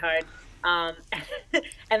thinks it's going to be hard.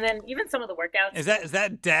 And then even some of the workouts. Is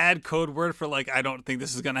that dad code word for like, I don't think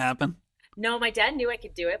this is going to happen? No, my dad knew I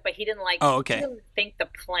could do it, but he didn't okay. He didn't think the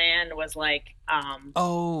plan was like,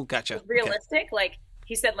 oh, gotcha. Realistic. Okay. Like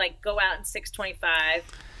he said, like go out in 6:25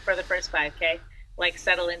 for the first 5K, like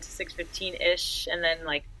settle into 6:15-ish. And then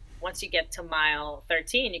like, once you get to mile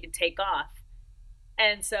 13, you can take off.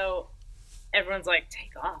 And so everyone's like,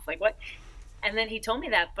 take off? Like what? And then he told me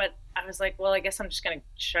that, but I was like, well, I guess I'm just going to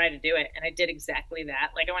try to do it. And I did exactly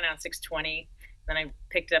that. Like I went out 6:20, then I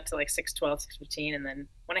picked it up to like 6:12, 6:15. And then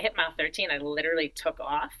when I hit mile 13, I literally took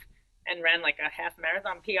off and ran like a half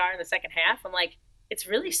marathon PR in the second half. I'm like, it's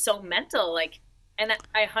really so mental. Like, and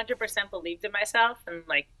I 100% believed in myself. And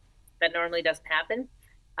like, that normally doesn't happen.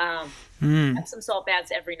 Have some salt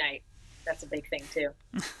baths every night. That's a big thing too.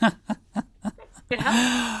 It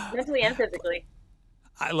helps mentally and physically.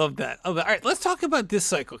 I love that. All right, let's talk about this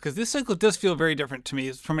cycle, because this cycle does feel very different to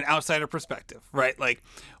me from an outsider perspective, right? Like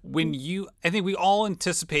I think we all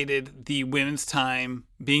anticipated the women's time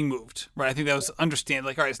being moved, right? I think that was understandable.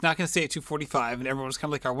 Like, all right, it's not going to stay at 2:45, and everyone was kind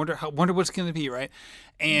of like, I wonder what's going to be, right?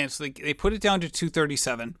 And so they put it down to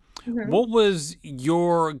 2:37. Mm-hmm. What was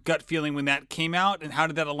your gut feeling when that came out, and how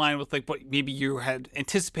did that align with like what maybe you had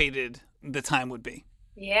anticipated the time would be?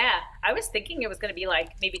 Yeah, I was thinking it was going to be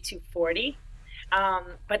like maybe 2:40.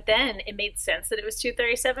 But then it made sense that it was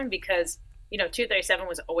 2:37 because, 2:37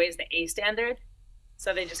 was always the A standard.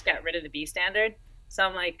 So they just got rid of the B standard. So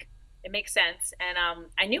I'm like, it makes sense. And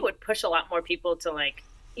I knew it would push a lot more people to like,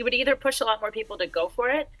 it would either push a lot more people to go for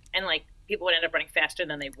it and like people would end up running faster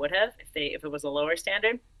than they would have if it was a lower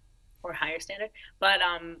standard or higher standard. But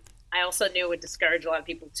I also knew it would discourage a lot of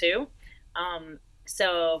people too.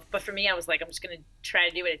 But for me, I was like, I'm just going to try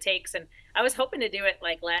to do what it takes. And I was hoping to do it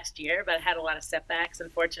like last year, but I had a lot of setbacks,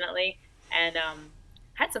 unfortunately, and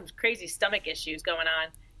had some crazy stomach issues going on.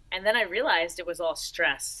 And then I realized it was all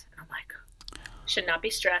stress. And I'm like, should not be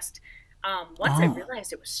stressed. Once I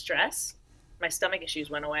realized it was stress, my stomach issues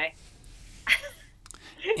went away.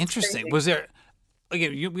 Interesting. Was there...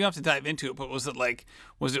 Again, we don't have to dive into it, but was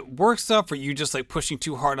it work stuff? Or you just like pushing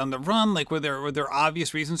too hard on the run? Like, were there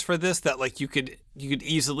obvious reasons for this that like you could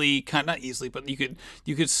easily not easily, but you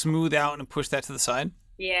could smooth out and push that to the side?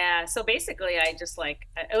 Yeah. So basically, I just like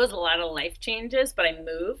it was a lot of life changes, but I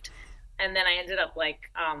moved, and then I ended up like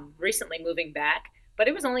recently moving back. But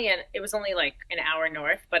it was only like an hour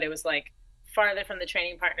north, but it was like farther from the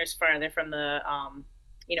training partners, farther from the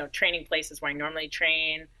training places where I normally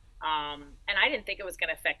train. And I didn't think it was going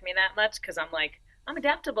to affect me that much because I'm like, I'm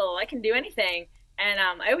adaptable. I can do anything. And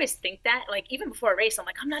I always think that, like, even before a race, I'm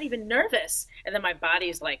like, I'm not even nervous. And then my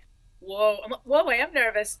body's like, whoa, I am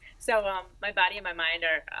nervous. So my body and my mind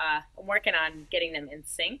are I'm working on getting them in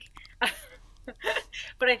sync.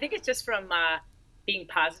 But I think it's just from being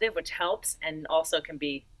positive, which helps and also can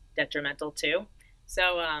be detrimental too.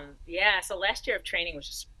 So, so last year of training was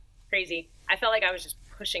just crazy. I felt like I was just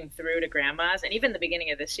pushing through to grandma's, and even the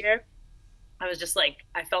beginning of this year I was just like,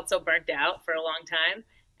 I felt so burnt out for a long time,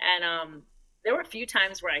 and there were a few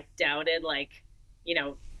times where I doubted like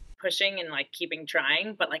pushing and like keeping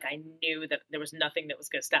trying, but like I knew that there was nothing that was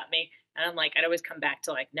going to stop me, and I'm like, I'd always come back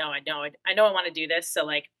to like, no, I know I want to do this. So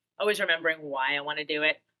like always remembering why I want to do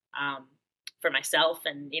it for myself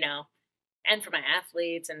and and for my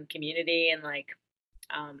athletes and community, and like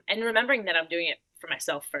and remembering that I'm doing it for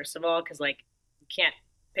myself first of all, because like you can't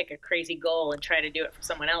pick a crazy goal and try to do it for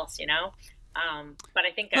someone else, but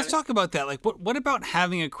I think let's talk about that. Like what about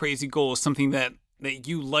having a crazy goal is something that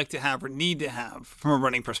you like to have or need to have from a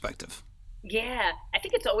running perspective? Yeah, I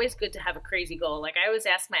think it's always good to have a crazy goal. Like I always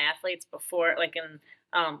ask my athletes before, like in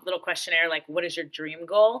little questionnaire, like what is your dream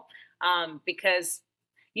goal? Because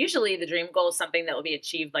usually the dream goal is something that will be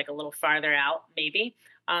achieved like a little farther out maybe,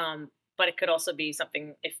 but it could also be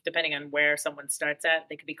something, if depending on where someone starts at,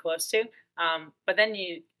 they could be close to. But then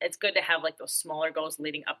it's good to have like those smaller goals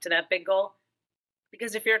leading up to that big goal,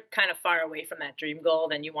 because if you're kind of far away from that dream goal,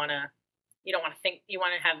 then you don't want to think, you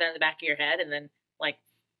want to have that in the back of your head, and then like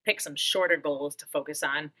pick some shorter goals to focus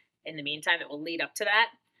on in the meantime that will lead up to that.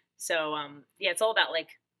 So it's all about like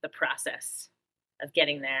the process of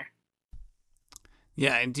getting there.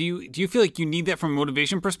 Yeah, and do you feel like you need that from a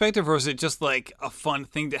motivation perspective, or is it just like a fun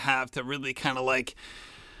thing to have to really kind of like,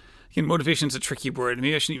 motivation's a tricky word.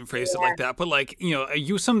 Maybe I shouldn't even phrase it like that. But like, are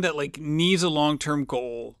you someone that like needs a long-term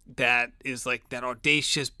goal that is like that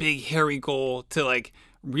audacious, big, hairy goal to like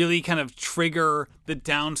really kind of trigger the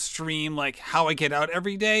downstream, like how I get out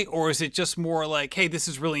every day? Or is it just more like, hey, this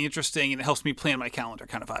is really interesting and it helps me plan my calendar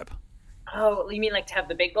kind of vibe? Oh, you mean like to have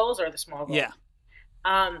the big goals or the small goals? Yeah.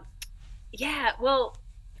 Yeah, well,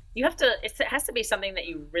 it has to be something that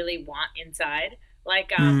you really want inside.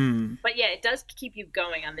 Like, but yeah, it does keep you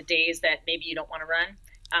going on the days that maybe you don't want to run.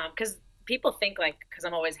 Because people think like, because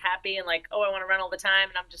I'm always happy and like, oh, I want to run all the time,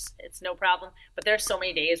 and it's no problem. But there's so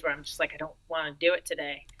many days where I'm just like, I don't want to do it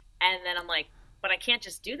today. And then I'm like, but I can't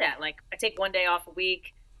just do that. Like, I take one day off a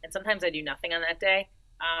week, and sometimes I do nothing on that day.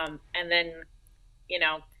 And then,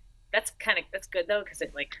 that's good though, because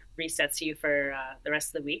it like resets you for the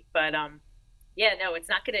rest of the week. But it's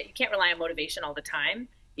not you can't rely on motivation all the time.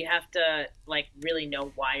 You have to like really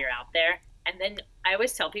know why you're out there. And then I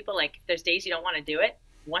always tell people, like, if there's days you don't want to do it,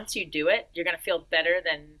 once you do it, you're going to feel better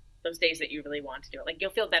than those days that you really want to do it. Like,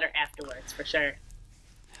 you'll feel better afterwards for sure.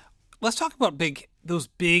 Let's talk about those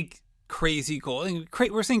big crazy goals.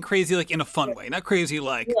 We're saying crazy like in a fun way, not crazy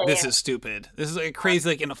like this is stupid. This is like crazy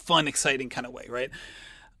like in a fun, exciting kind of way, right?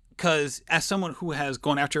 Because as someone who has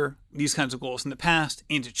gone after these kinds of goals in the past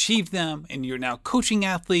and achieved them, and you're now coaching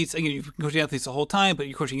athletes, again, you've been coaching athletes the whole time, but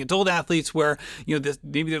you're coaching adult athletes where,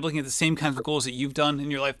 maybe they're looking at the same kinds of goals that you've done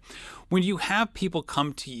in your life. When you have people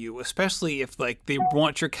come to you, especially if like they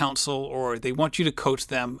want your counsel or they want you to coach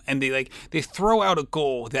them, and they throw out a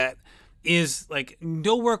goal that is like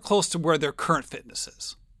nowhere close to where their current fitness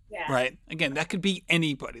is. Yeah. Right. Again, that could be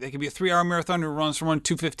anybody. That could be a 3-hour marathon who wants to run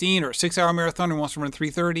 2:15, or a 6-hour marathon who wants to run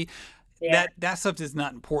 3:30. Yeah. That stuff is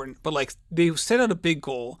not important. But like they set out a big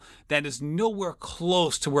goal that is nowhere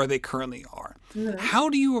close to where they currently are. Mm-hmm. How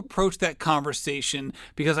do you approach that conversation?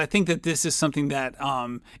 Because I think that this is something that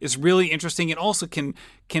is really interesting and also can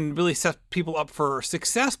really set people up for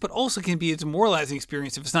success, but also can be a demoralizing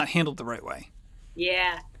experience if it's not handled the right way.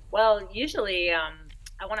 Yeah. Well, usually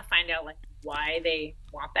I want to find out like why they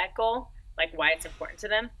want that goal, like why it's important to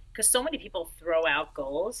them. Because so many people throw out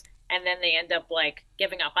goals and then they end up like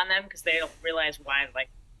giving up on them because they don't realize why. Like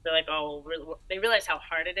they're like, they realize how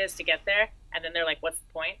hard it is to get there, and then they're like, what's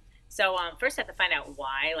the point? So first I have to find out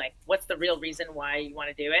why, like what's the real reason why you want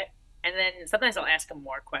to do it. And then sometimes I'll ask them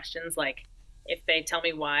more questions. Like if they tell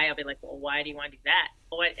me why, I'll be like, well, why do you want to do that?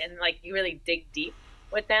 And like you really dig deep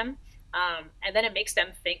with them. And then it makes them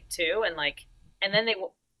think too. And then they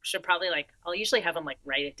should probably I'll usually have them like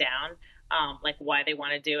write it down, like why they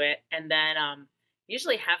want to do it. And then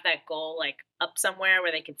usually have that goal like up somewhere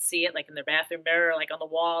where they can see it, like in their bathroom mirror, like on the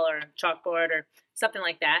wall or on a chalkboard or something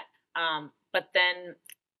like that. But then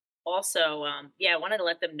also, I wanted to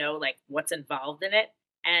let them know like what's involved in it,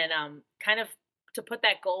 and kind of to put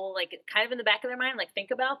that goal like kind of in the back of their mind, like think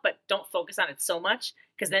about, but don't focus on it so much,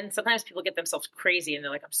 because then sometimes people get themselves crazy and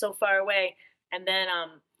they're like, I'm so far away. And then,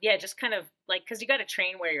 just kind of like, because you got to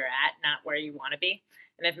train where you're at, not where you want to be.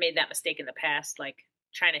 And I've made that mistake in the past, like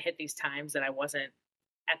trying to hit these times that I wasn't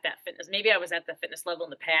at that fitness. Maybe I was at the fitness level in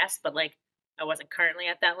the past, but like I wasn't currently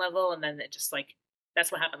at that level. And then it just like,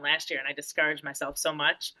 that's what happened last year. And I discouraged myself so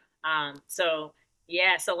much. So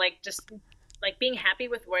like just like being happy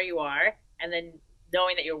with where you are, and then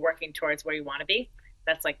knowing that you're working towards where you want to be.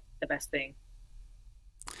 That's like the best thing.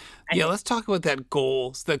 Let's talk about that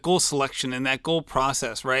goal selection and that goal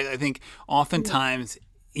process, right? I think oftentimes,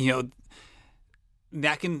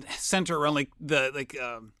 that can center around like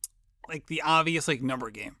the obvious like number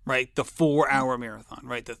game, right? The 4-hour marathon,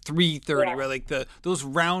 right? The 3:30, right? Like those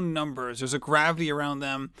round numbers. There's a gravity around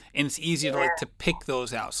them, and it's easy to pick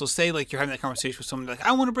those out. So say like you're having that conversation with someone like,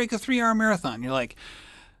 I want to break a 3-hour marathon. You're like,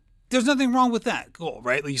 there's nothing wrong with that goal,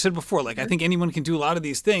 right? Like you said before, like I think anyone can do a lot of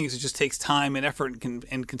these things. It just takes time and effort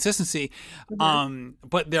and consistency.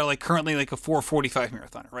 But they're like currently like a 4:45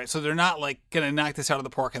 marathon, right? So they're not like going to knock this out of the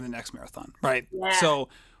park in the next marathon, right? Yeah. So,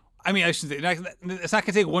 I mean, I should say it's not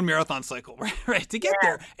going to take one marathon cycle, right, to get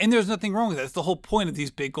there. And there's nothing wrong with that. It's the whole point of these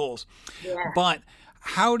big goals. Yeah. But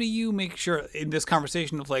how do you make sure in this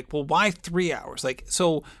conversation of like, well, why 3 hours? Like,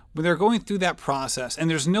 so when they're going through that process and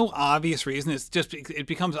there's no obvious reason, it's just, it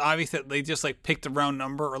becomes obvious that they just like picked a round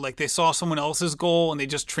number, or like they saw someone else's goal and they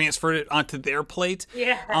just transferred it onto their plate.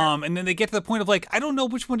 Yeah. And then they get to the point of like, I don't know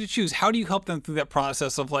which one to choose. How do you help them through that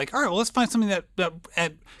process of like, all right, well, let's find something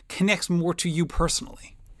that connects more to you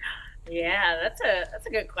personally? Yeah, that's a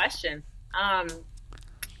good question.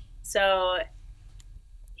 So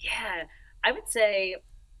yeah, I would say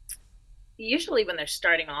usually when they're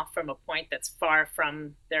starting off from a point that's far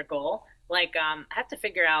from their goal, like I have to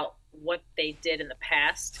figure out what they did in the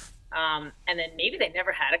past. And then maybe they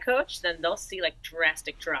never had a coach, then they'll see like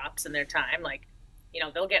drastic drops in their time. Like,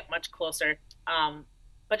 they'll get much closer.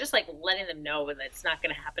 But just like letting them know that it's not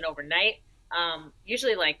going to happen overnight.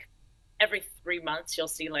 Usually like every 3 months, you'll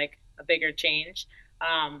see like a bigger change.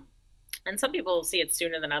 And some people will see it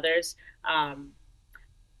sooner than others.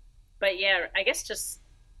 But yeah, I guess just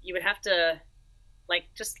you would have to like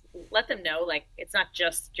just let them know like it's not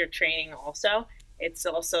just your training also. It's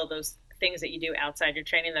also those things that you do outside your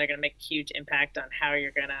training that are going to make a huge impact on how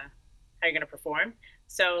you're going to perform.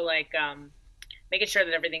 So like making sure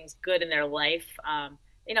that everything's good in their life.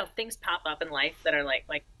 Things pop up in life that are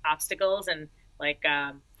like obstacles, and like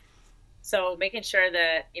so making sure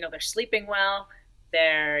that they're sleeping well,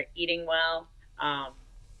 they're eating well.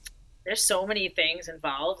 There's so many things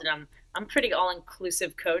involved, and I'm pretty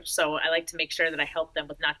all-inclusive coach, so I like to make sure that I help them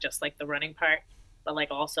with not just like the running part, but like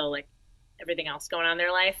also like everything else going on in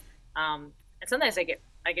their life. And sometimes I get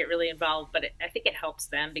really involved, but I think it helps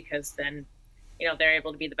them because then they're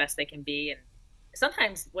able to be the best they can be, and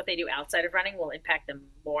sometimes what they do outside of running will impact them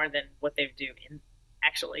more than what they do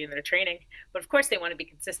in their training. But of course, they want to be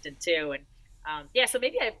consistent too, and so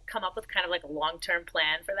maybe I've come up with kind of like a long-term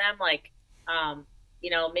plan for them, like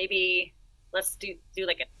maybe let's do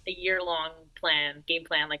like a year-long game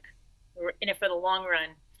plan, like in it for the long run.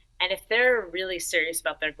 And if they're really serious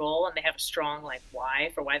about their goal and they have a strong like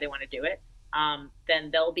why for why they want to do it,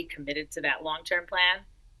 then they'll be committed to that long-term plan.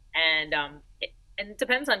 And it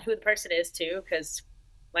depends on who the person is too, because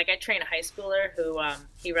like I train a high schooler who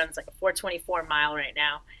he runs like a 424 mile right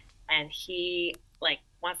now, and he like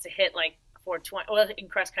wants to hit like 420. Well, in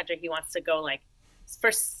cross country, he wants to go like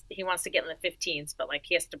first. He wants to get in the 15s, but like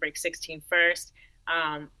he has to break 16 first.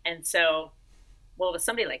 And so, well, with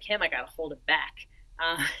somebody like him, I got to hold him back.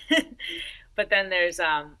 But then there's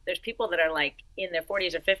people that are like in their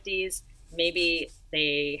 40s or 50s. Maybe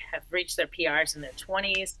they have reached their PRs in their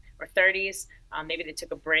 20s or 30s. Maybe they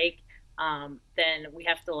took a break. Then we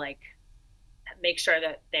have to like make sure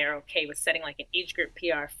that they're okay with setting like an age group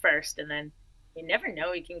PR first, and then you never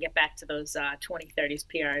know, you can get back to those 2030s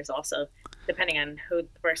PRs also, depending on who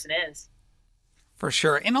the person is. For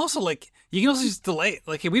sure. And also like you can also just delay it.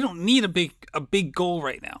 Like, hey, we don't need a big goal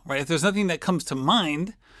right now, right? If there's nothing that comes to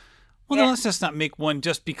mind, well, then let's just not make one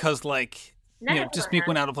just because like just make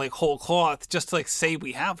one out of like whole cloth, just to like say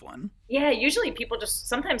we have one. Yeah, usually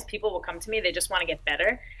sometimes people will come to me, they just want to get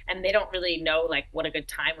better, and they don't really know like what a good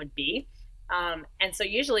time would be. And so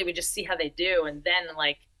usually we just see how they do, and then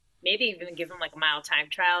like maybe even give them like a mile time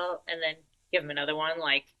trial, and then give them another one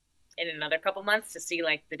like in another couple months to see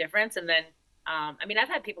like the difference. And then, I've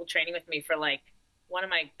had people training with me for like, one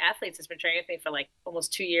of my athletes has been training with me for like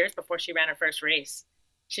almost 2 years before she ran her first race.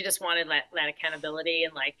 She just wanted that accountability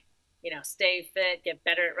and like, stay fit, get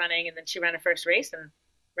better at running. And then she ran her first race and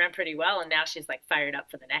ran pretty well. And now she's like fired up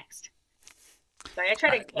for the next. So I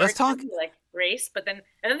try to encourage them to like race, and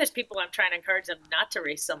then there's people I'm trying to encourage them not to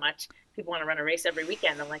race so much. People want to run a race every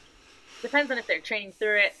weekend. I'm like, depends on if they're training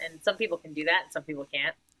through it. And some people can do that and some people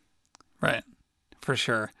can't. Right. For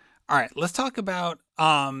sure. All right, let's talk about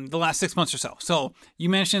the last 6 months or so. So you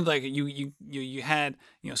mentioned like you had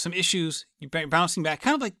some issues, you bouncing back,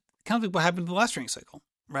 kind of like what happened in the last training cycle,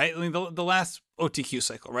 right? I mean the last OTQ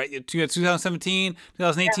cycle, right? You had 2017,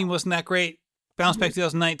 2018 wasn't that great. Bounce back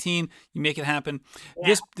 2019, you make it happen.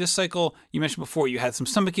 Yeah. This cycle you mentioned before, you had some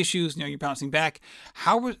stomach issues. You're bouncing back.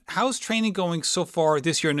 How's training going so far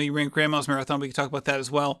this year? I know you ran Grand Miles Marathon. We can talk about that as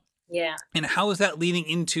well. Yeah. And how is that leading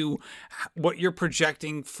into what you're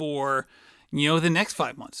projecting for, the next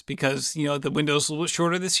 5 months? Because, the window's a little bit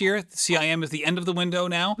shorter this year. The CIM is the end of the window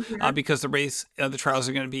now, because the trials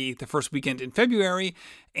are going to be the first weekend in February.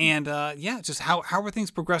 And just how are things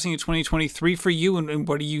progressing in 2023 for you, and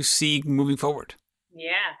what do you see moving forward?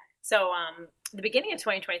 Yeah. So the beginning of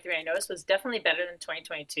 2023, I noticed, was definitely better than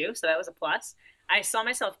 2022. So that was a plus. I saw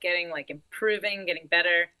myself getting improving, getting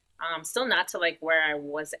better. Still not to where I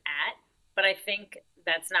was at, but I think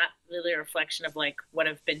that's not really a reflection of what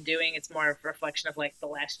I've been doing. It's more of a reflection of the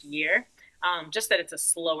last year. Just that it's a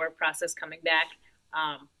slower process coming back.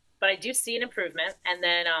 But I do see an improvement. And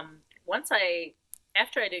then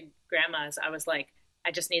after I did grandma's, I was like,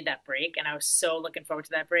 I just need that break. And I was so looking forward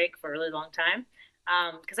to that break for a really long time.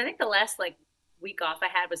 Because I think the last like week off I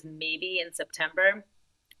had was maybe in September,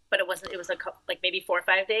 but it wasn't, it was like maybe 4 or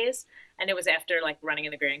 5 days. And it was after like running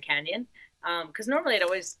in the Grand Canyon. Because normally I'd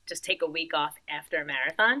always just take a week off after a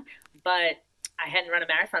marathon, but I hadn't run a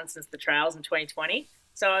marathon since the trials in 2020.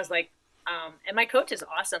 So I was like, and my coach is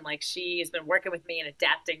awesome. Like she has been working with me and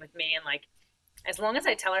adapting with me. And like, as long as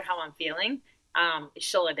I tell her how I'm feeling,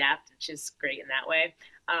 she'll adapt. She's great in that way.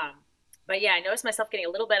 But yeah, I noticed myself getting a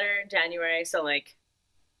little better in January. So like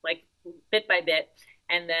bit by bit.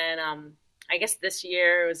 And then, I guess this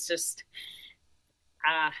year was just,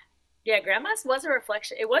 yeah, grandma's was a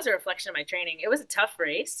reflection. It was a reflection of my training. It was a tough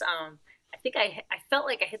race. I think I felt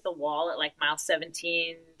like I hit the wall at like mile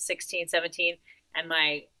 17, 16, 17, and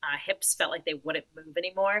my hips felt like they wouldn't move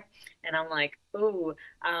anymore. And I'm like, ooh.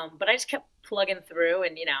 But I just kept plugging through,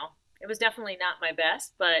 and it was definitely not my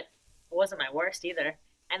best, but it wasn't my worst either.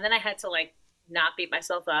 And then I had to like not beat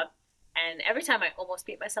myself up. And every time I almost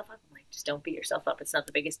beat myself up, I'm like, just don't beat yourself up. It's not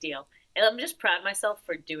the biggest deal. And I'm just proud of myself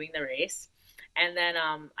for doing the race. And then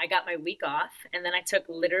I got my week off, and then I took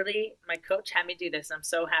literally, my coach had me do this. I'm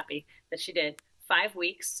so happy that she did 5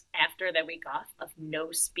 weeks after that week off of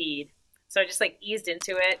no speed. So I just like eased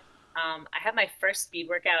into it. I had my first speed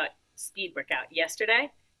workout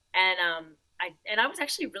yesterday, and I was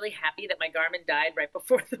actually really happy that my Garmin died right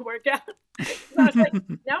before the workout. So I was like,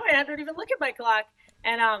 now I don't even look at my clock.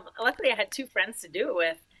 And luckily I had 2 friends to do it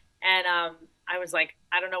with, and I was like,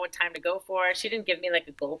 I don't know what time to go for. She didn't give me like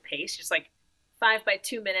a goal pace, just like 5 by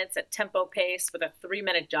 2 minutes at tempo pace with a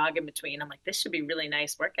 3-minute jog in between. I'm like, this should be really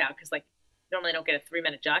nice workout, because like normally I don't get a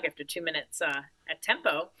 3-minute jog after 2 minutes at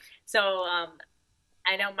tempo. So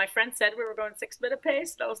I know my friend said we were going 6-minute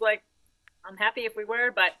pace. And I was like, I'm happy if we were,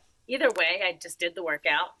 but either way, I just did the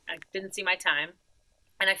workout. I didn't see my time,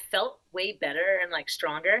 and I felt way better and like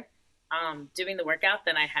stronger doing the workout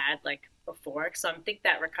than I had like before. So I think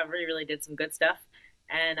that recovery really did some good stuff.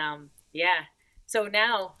 And yeah. So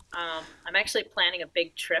now I'm actually planning a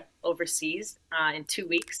big trip overseas in 2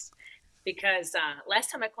 weeks, because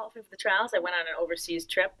last time I qualified for the trials, I went on an overseas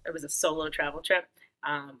trip. It was a solo travel trip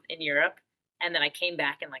in Europe. And then I came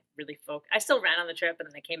back and like really focused. I still ran on the trip, and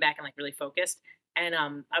then I came back and like really focused. And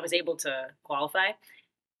I was able to qualify.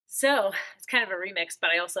 So it's kind of a remix, but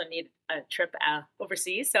I also need a trip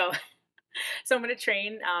overseas. So I'm going to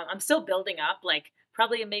train. I'm still building up, like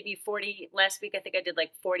probably maybe 40. Last week, I think I did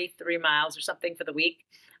like 43 miles or something for the week.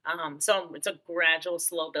 So it's a gradual,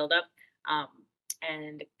 slow buildup.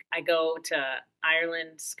 And I go to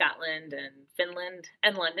Ireland, Scotland, and Finland,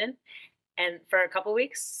 and London, and for a couple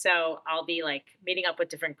weeks. So I'll be like meeting up with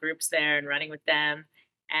different groups there and running with them,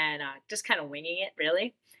 and just kind of winging it,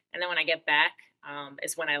 really. And then when I get back,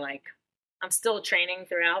 is when I'm still training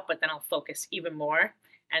throughout, but then I'll focus even more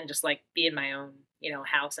and just like be in my own,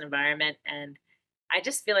 house and environment. And I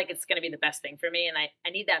just feel like it's going to be the best thing for me. And I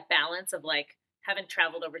need that balance of like, haven't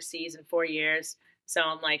traveled overseas in 4 years. So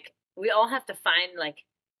I'm like, we all have to find like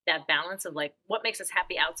that balance of like what makes us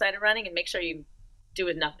happy outside of running, and make sure you do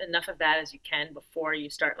enough of that as you can before you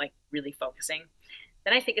start like really focusing.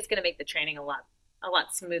 Then I think it's going to make the training a lot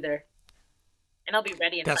smoother, and I'll be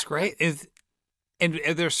ready. That's great. And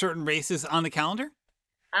are there certain races on the calendar?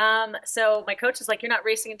 So my coach is like, you're not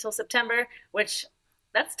racing until September, which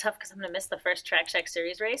that's tough because I'm going to miss the first Track Shack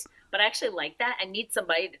Series race. But I actually like that. I need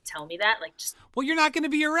somebody to tell me that. Like, just well, you're not going to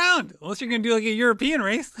be around unless you're going to do like a European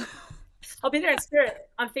race. I'll be there in spirit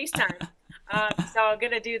on FaceTime. So I'm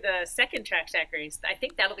going to do the second Track Shack race. I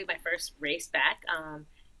think that'll be my first race back.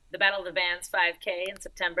 The Battle of the Bands 5K in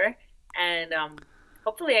September. And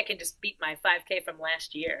hopefully I can just beat my 5K from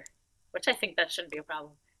last year, which I think that shouldn't be a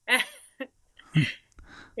problem.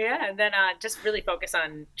 Yeah, and then just really focus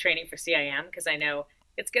on training for CIM, because I know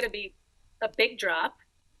it's going to be a big drop.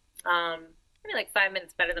 Maybe like 5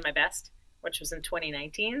 minutes better than my best, which was in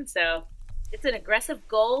 2019. So it's an aggressive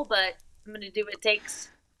goal, but I'm going to do what it takes.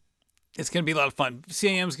 It's going to be a lot of fun.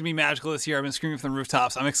 CIM is going to be magical this year. I've been screaming from the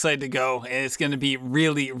rooftops. I'm excited to go, and it's going to be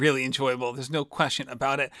really, really enjoyable. There's no question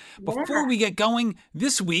about it. Before we get going,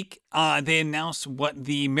 this week, they announced what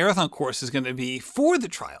the marathon course is going to be for the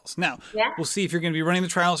trials. Now, we'll see if you're going to be running the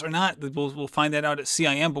trials or not. We'll find that out at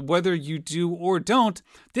CIM, but whether you do or don't,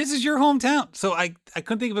 this is your hometown. So I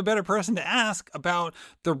couldn't think of a better person to ask about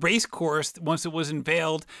the race course once it was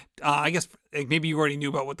unveiled. I guess maybe you already knew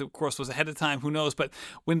about what the course was ahead of time. Who knows? But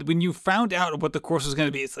when you found out what the course was going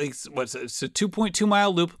to be, it's a 2.2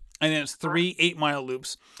 mile loop. and then it's 3 8-mile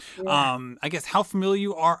loops. Yeah. I guess how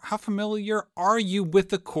familiar are you with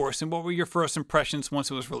the course, and what were your first impressions once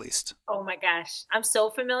it was released? Oh my gosh. I'm so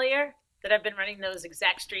familiar that I've been running those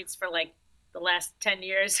exact streets for like the last 10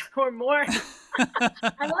 years or more.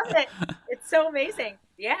 I love it. It's so amazing.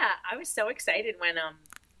 Yeah, I was so excited when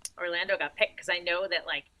Orlando got picked because I know that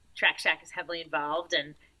like Track Shack is heavily involved,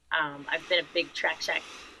 and I've been a big Track Shack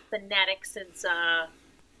fanatic since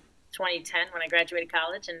 2010 when I graduated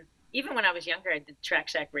college, and even when I was younger, I did Track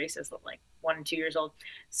Shack races at like 1 and 2 years old.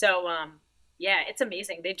 So yeah, it's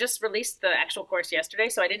amazing. They just released the actual course yesterday,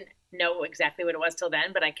 so I didn't know exactly what it was till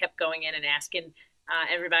then, but I kept going in and asking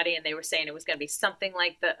everybody, and they were saying it was going to be something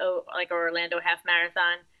like like Orlando Half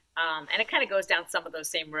Marathon, and it kind of goes down some of those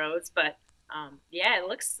same roads. But yeah, it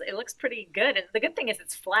looks pretty good. And the good thing is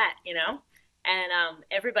it's flat, you know, and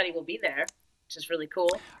everybody will be there, which is really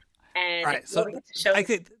cool. And All right, so I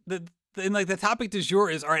think the topic du jour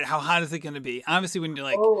is, all right, how hot is it going to be? Obviously, when you're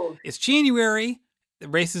like, it's January, the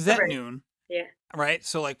race is at noon. Yeah. Right.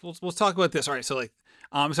 So like, we'll talk about this. All right. So like,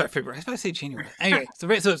 sorry, February. I was about to say January. Anyway,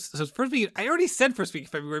 so first week. I already said first week of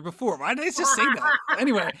February before. Why did I just say that?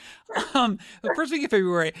 Anyway, the first week of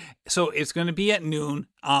February. So it's going to be at noon.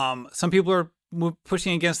 Some people are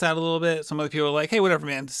pushing against that a little bit. Some other people are like, hey, whatever,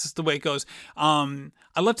 man. This is the way it goes. I'd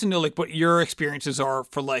love to know like what your experiences are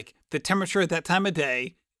for like the temperature at that time of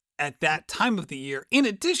day, at that time of the year. In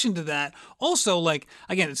addition to that, also like,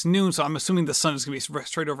 again, it's noon, so I'm assuming the sun is going to be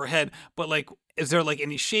straight overhead, but like, is there like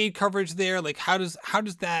any shade coverage there? Like how does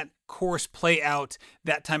that course play out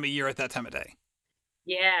that time of year at that time of day?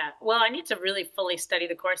 Yeah. Well, I need to really fully study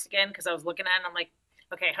the course again because I was looking at it and I'm like,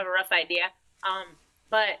 okay, I have a rough idea.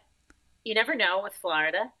 But you never know with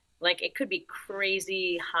Florida. Like it could be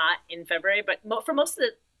crazy hot in February, but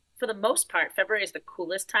for the most part, February is the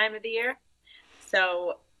coolest time of the year.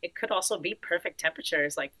 So it could also be perfect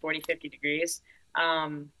temperatures, like 40, 50 degrees,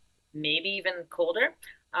 maybe even colder.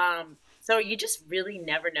 So you just really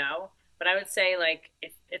never know. But I would say, like,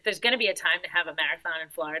 if there's going to be a time to have a marathon in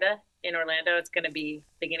Florida, in Orlando, it's going to be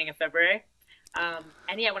beginning of February.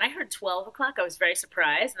 And yeah, when I heard 12 o'clock, I was very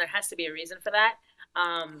surprised, and there has to be a reason for that.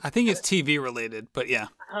 I think it's TV related, but yeah.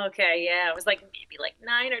 Okay, yeah. It was like maybe like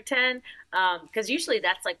 9 or 10, because usually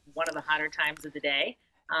that's like one of the hotter times of the day.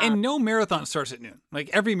 And no marathon starts at noon. Like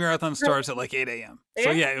every marathon starts at like 8 a.m.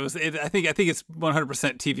 So yeah, I think it's 100%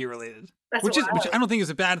 TV related, which I don't think is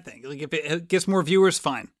a bad thing. Like if it gets more viewers,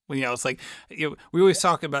 fine. Well, you know, it's like we always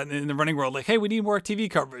talk about in the running world, like, hey, we need more TV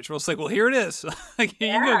coverage. Well, it's like, well, here it is. Like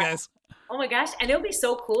here you go, guys. Oh my gosh, and it would be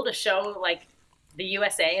so cool to show like the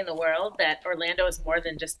USA and the world that Orlando is more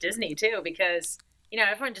than just Disney too, because you know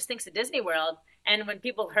everyone just thinks of Disney World, and when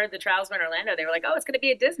people heard the trials were in Orlando, they were like, oh, it's going to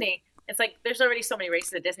be at Disney. It's like there's already so many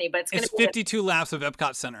races at Disney, but it's 52 laps of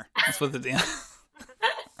Epcot Center. That's what the deal.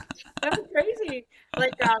 That was crazy.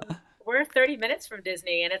 Like we're 30 minutes from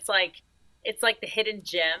Disney, and it's like the hidden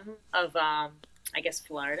gem of I guess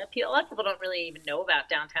Florida. A lot of people don't really even know about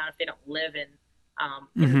downtown if they don't live in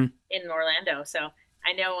Orlando. So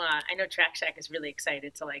I know Track Shack is really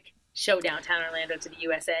excited to like show downtown Orlando to the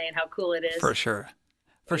USA and how cool it is. For sure.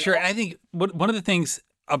 And I think one of the things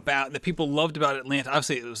about that people loved about Atlanta,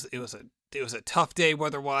 obviously it was a tough day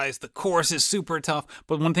weather-wise. The course is super tough,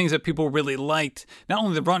 but one of the things that people really liked, not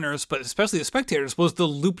only the runners but especially the spectators, was the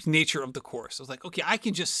looped nature of the course. It was like, okay, I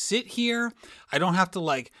can just sit here. I don't have to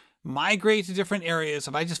like migrate to different areas.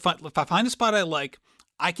 If I find a spot I like,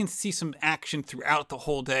 I can see some action throughout the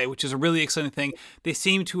whole day, which is a really exciting thing. They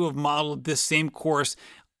seem to have modeled this same course,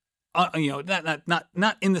 not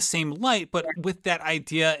in the same light, but with that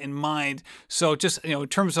idea in mind. So just, in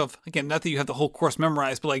terms of, again, not that you have the whole course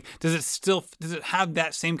memorized, but like, does it have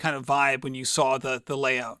that same kind of vibe when you saw the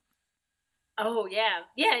layout? Oh yeah.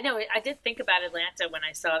 Yeah, no, I did think about Atlanta when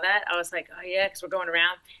I saw that. I was like, oh yeah, because we're going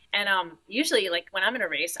around. And usually like when I'm in a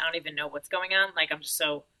race, I don't even know what's going on. Like I'm just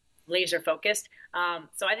so laser focused.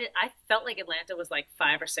 So I felt like Atlanta was like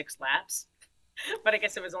 5 or 6 laps, but I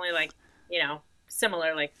guess it was only like,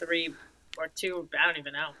 similar, like 3 or 2, I don't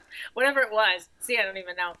even know. Whatever it was. See, I don't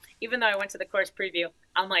even know. Even though I went to the course preview,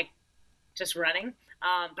 I'm like just running.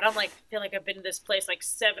 But I'm like, feel like I've been to this place like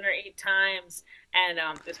 7 or 8 times, and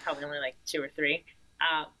there's probably only like 2 or 3.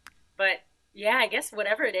 But yeah, I guess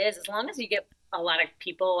whatever it is, as long as you get a lot of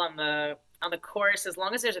people on the course, as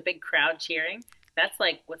long as there's a big crowd cheering, that's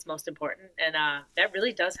like what's most important. And that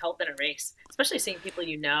really does help in a race, especially seeing people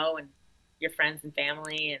and your friends and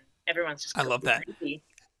family, and everyone's just I love that. Crazy.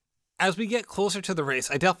 As we get closer to the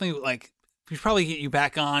race, I definitely we should probably get you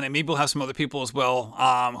back on, and maybe we'll have some other people as well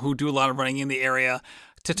who do a lot of running in the area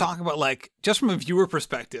to talk about, like, just from a viewer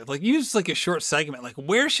perspective, like use like a short segment, like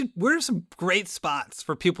where are some great spots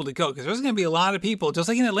for people to go? Because there's going to be a lot of people, just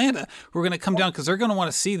like in Atlanta, who are going to come down because they're going to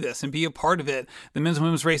want to see this and be a part of it. The men's and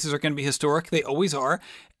women's races are going to be historic. They always are.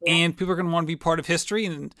 Yeah. And people are going to want to be part of history.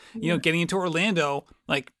 And, you know, getting into Orlando,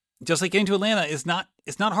 like just like getting to Atlanta it's not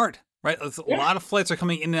hard. Right? A lot of flights are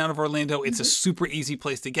coming in and out of Orlando. It's a super easy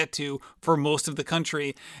place to get to for most of the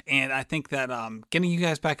country. And I think that getting you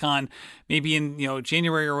guys back on maybe in, you know,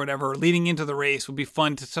 January or whatever, leading into the race would be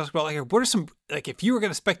fun to talk about, like, what are some, like, if you were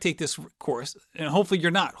going to spectate this course, and hopefully you're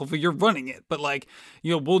not, hopefully you're running it, but like,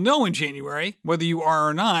 you know, we'll know in January whether you are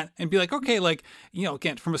or not and be like, okay, like, you know,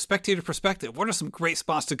 again, from a spectator perspective, what are some great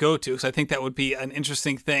spots to go to? Because I think that would be an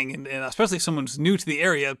interesting thing. And especially if someone's new to the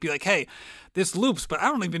area, be like, hey, this loops, but I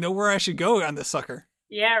don't even know where I should go on this sucker.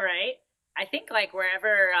 Yeah, right. I think like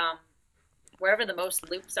wherever the most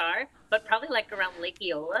loops are, but probably like around Lake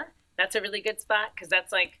Eola, that's a really good spot because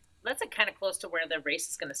that's like kind of close to where the race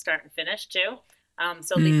is going to start and finish too.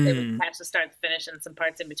 So they would catch the start, the finish, and some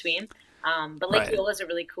parts in between. But Lake Eola is a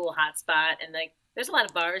really cool hot spot, and like there's a lot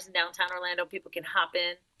of bars in downtown Orlando. People can hop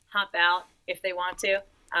in, hop out if they want to.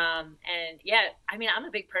 And yeah, I mean, I'm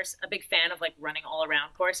a big fan of like running all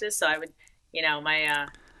around courses. So I would, you know,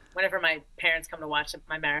 whenever my parents come to watch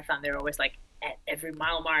my marathon, they're always like at every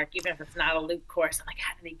mile mark, even if it's not a loop course. I'm like,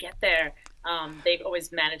 how do they get there? They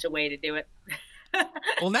always manage a way to do it.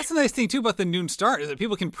 Well, and that's the nice thing too about the noon start is that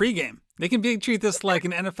people can pregame. They can treat this like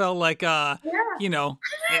an NFL, like you know,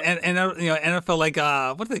 and you know, NFL like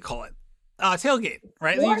what do they call it? Tailgate,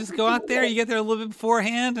 right? Yeah. You just go out there, you get there a little bit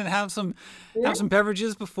beforehand, and have some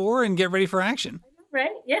beverages before, and get ready for action.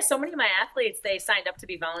 Right? Yeah. So many of my athletes, they signed up to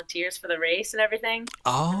be volunteers for the race and everything.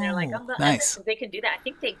 Oh, and they're like, nice. They can do that. I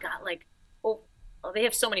think they got like, they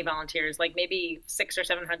have so many volunteers, like maybe 600 or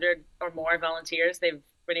 700 or more volunteers they've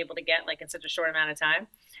been able to get like in such a short amount of time.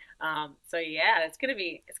 So yeah, it's gonna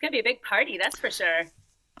be a big party, that's for sure.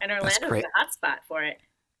 And Orlando's a hot spot for it.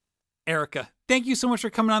 Erica, thank you so much for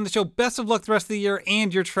coming on the show. Best of luck the rest of the year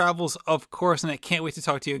and your travels, of course, and I can't wait to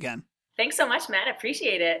talk to you again. Thanks so much, Matt. I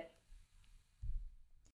appreciate it.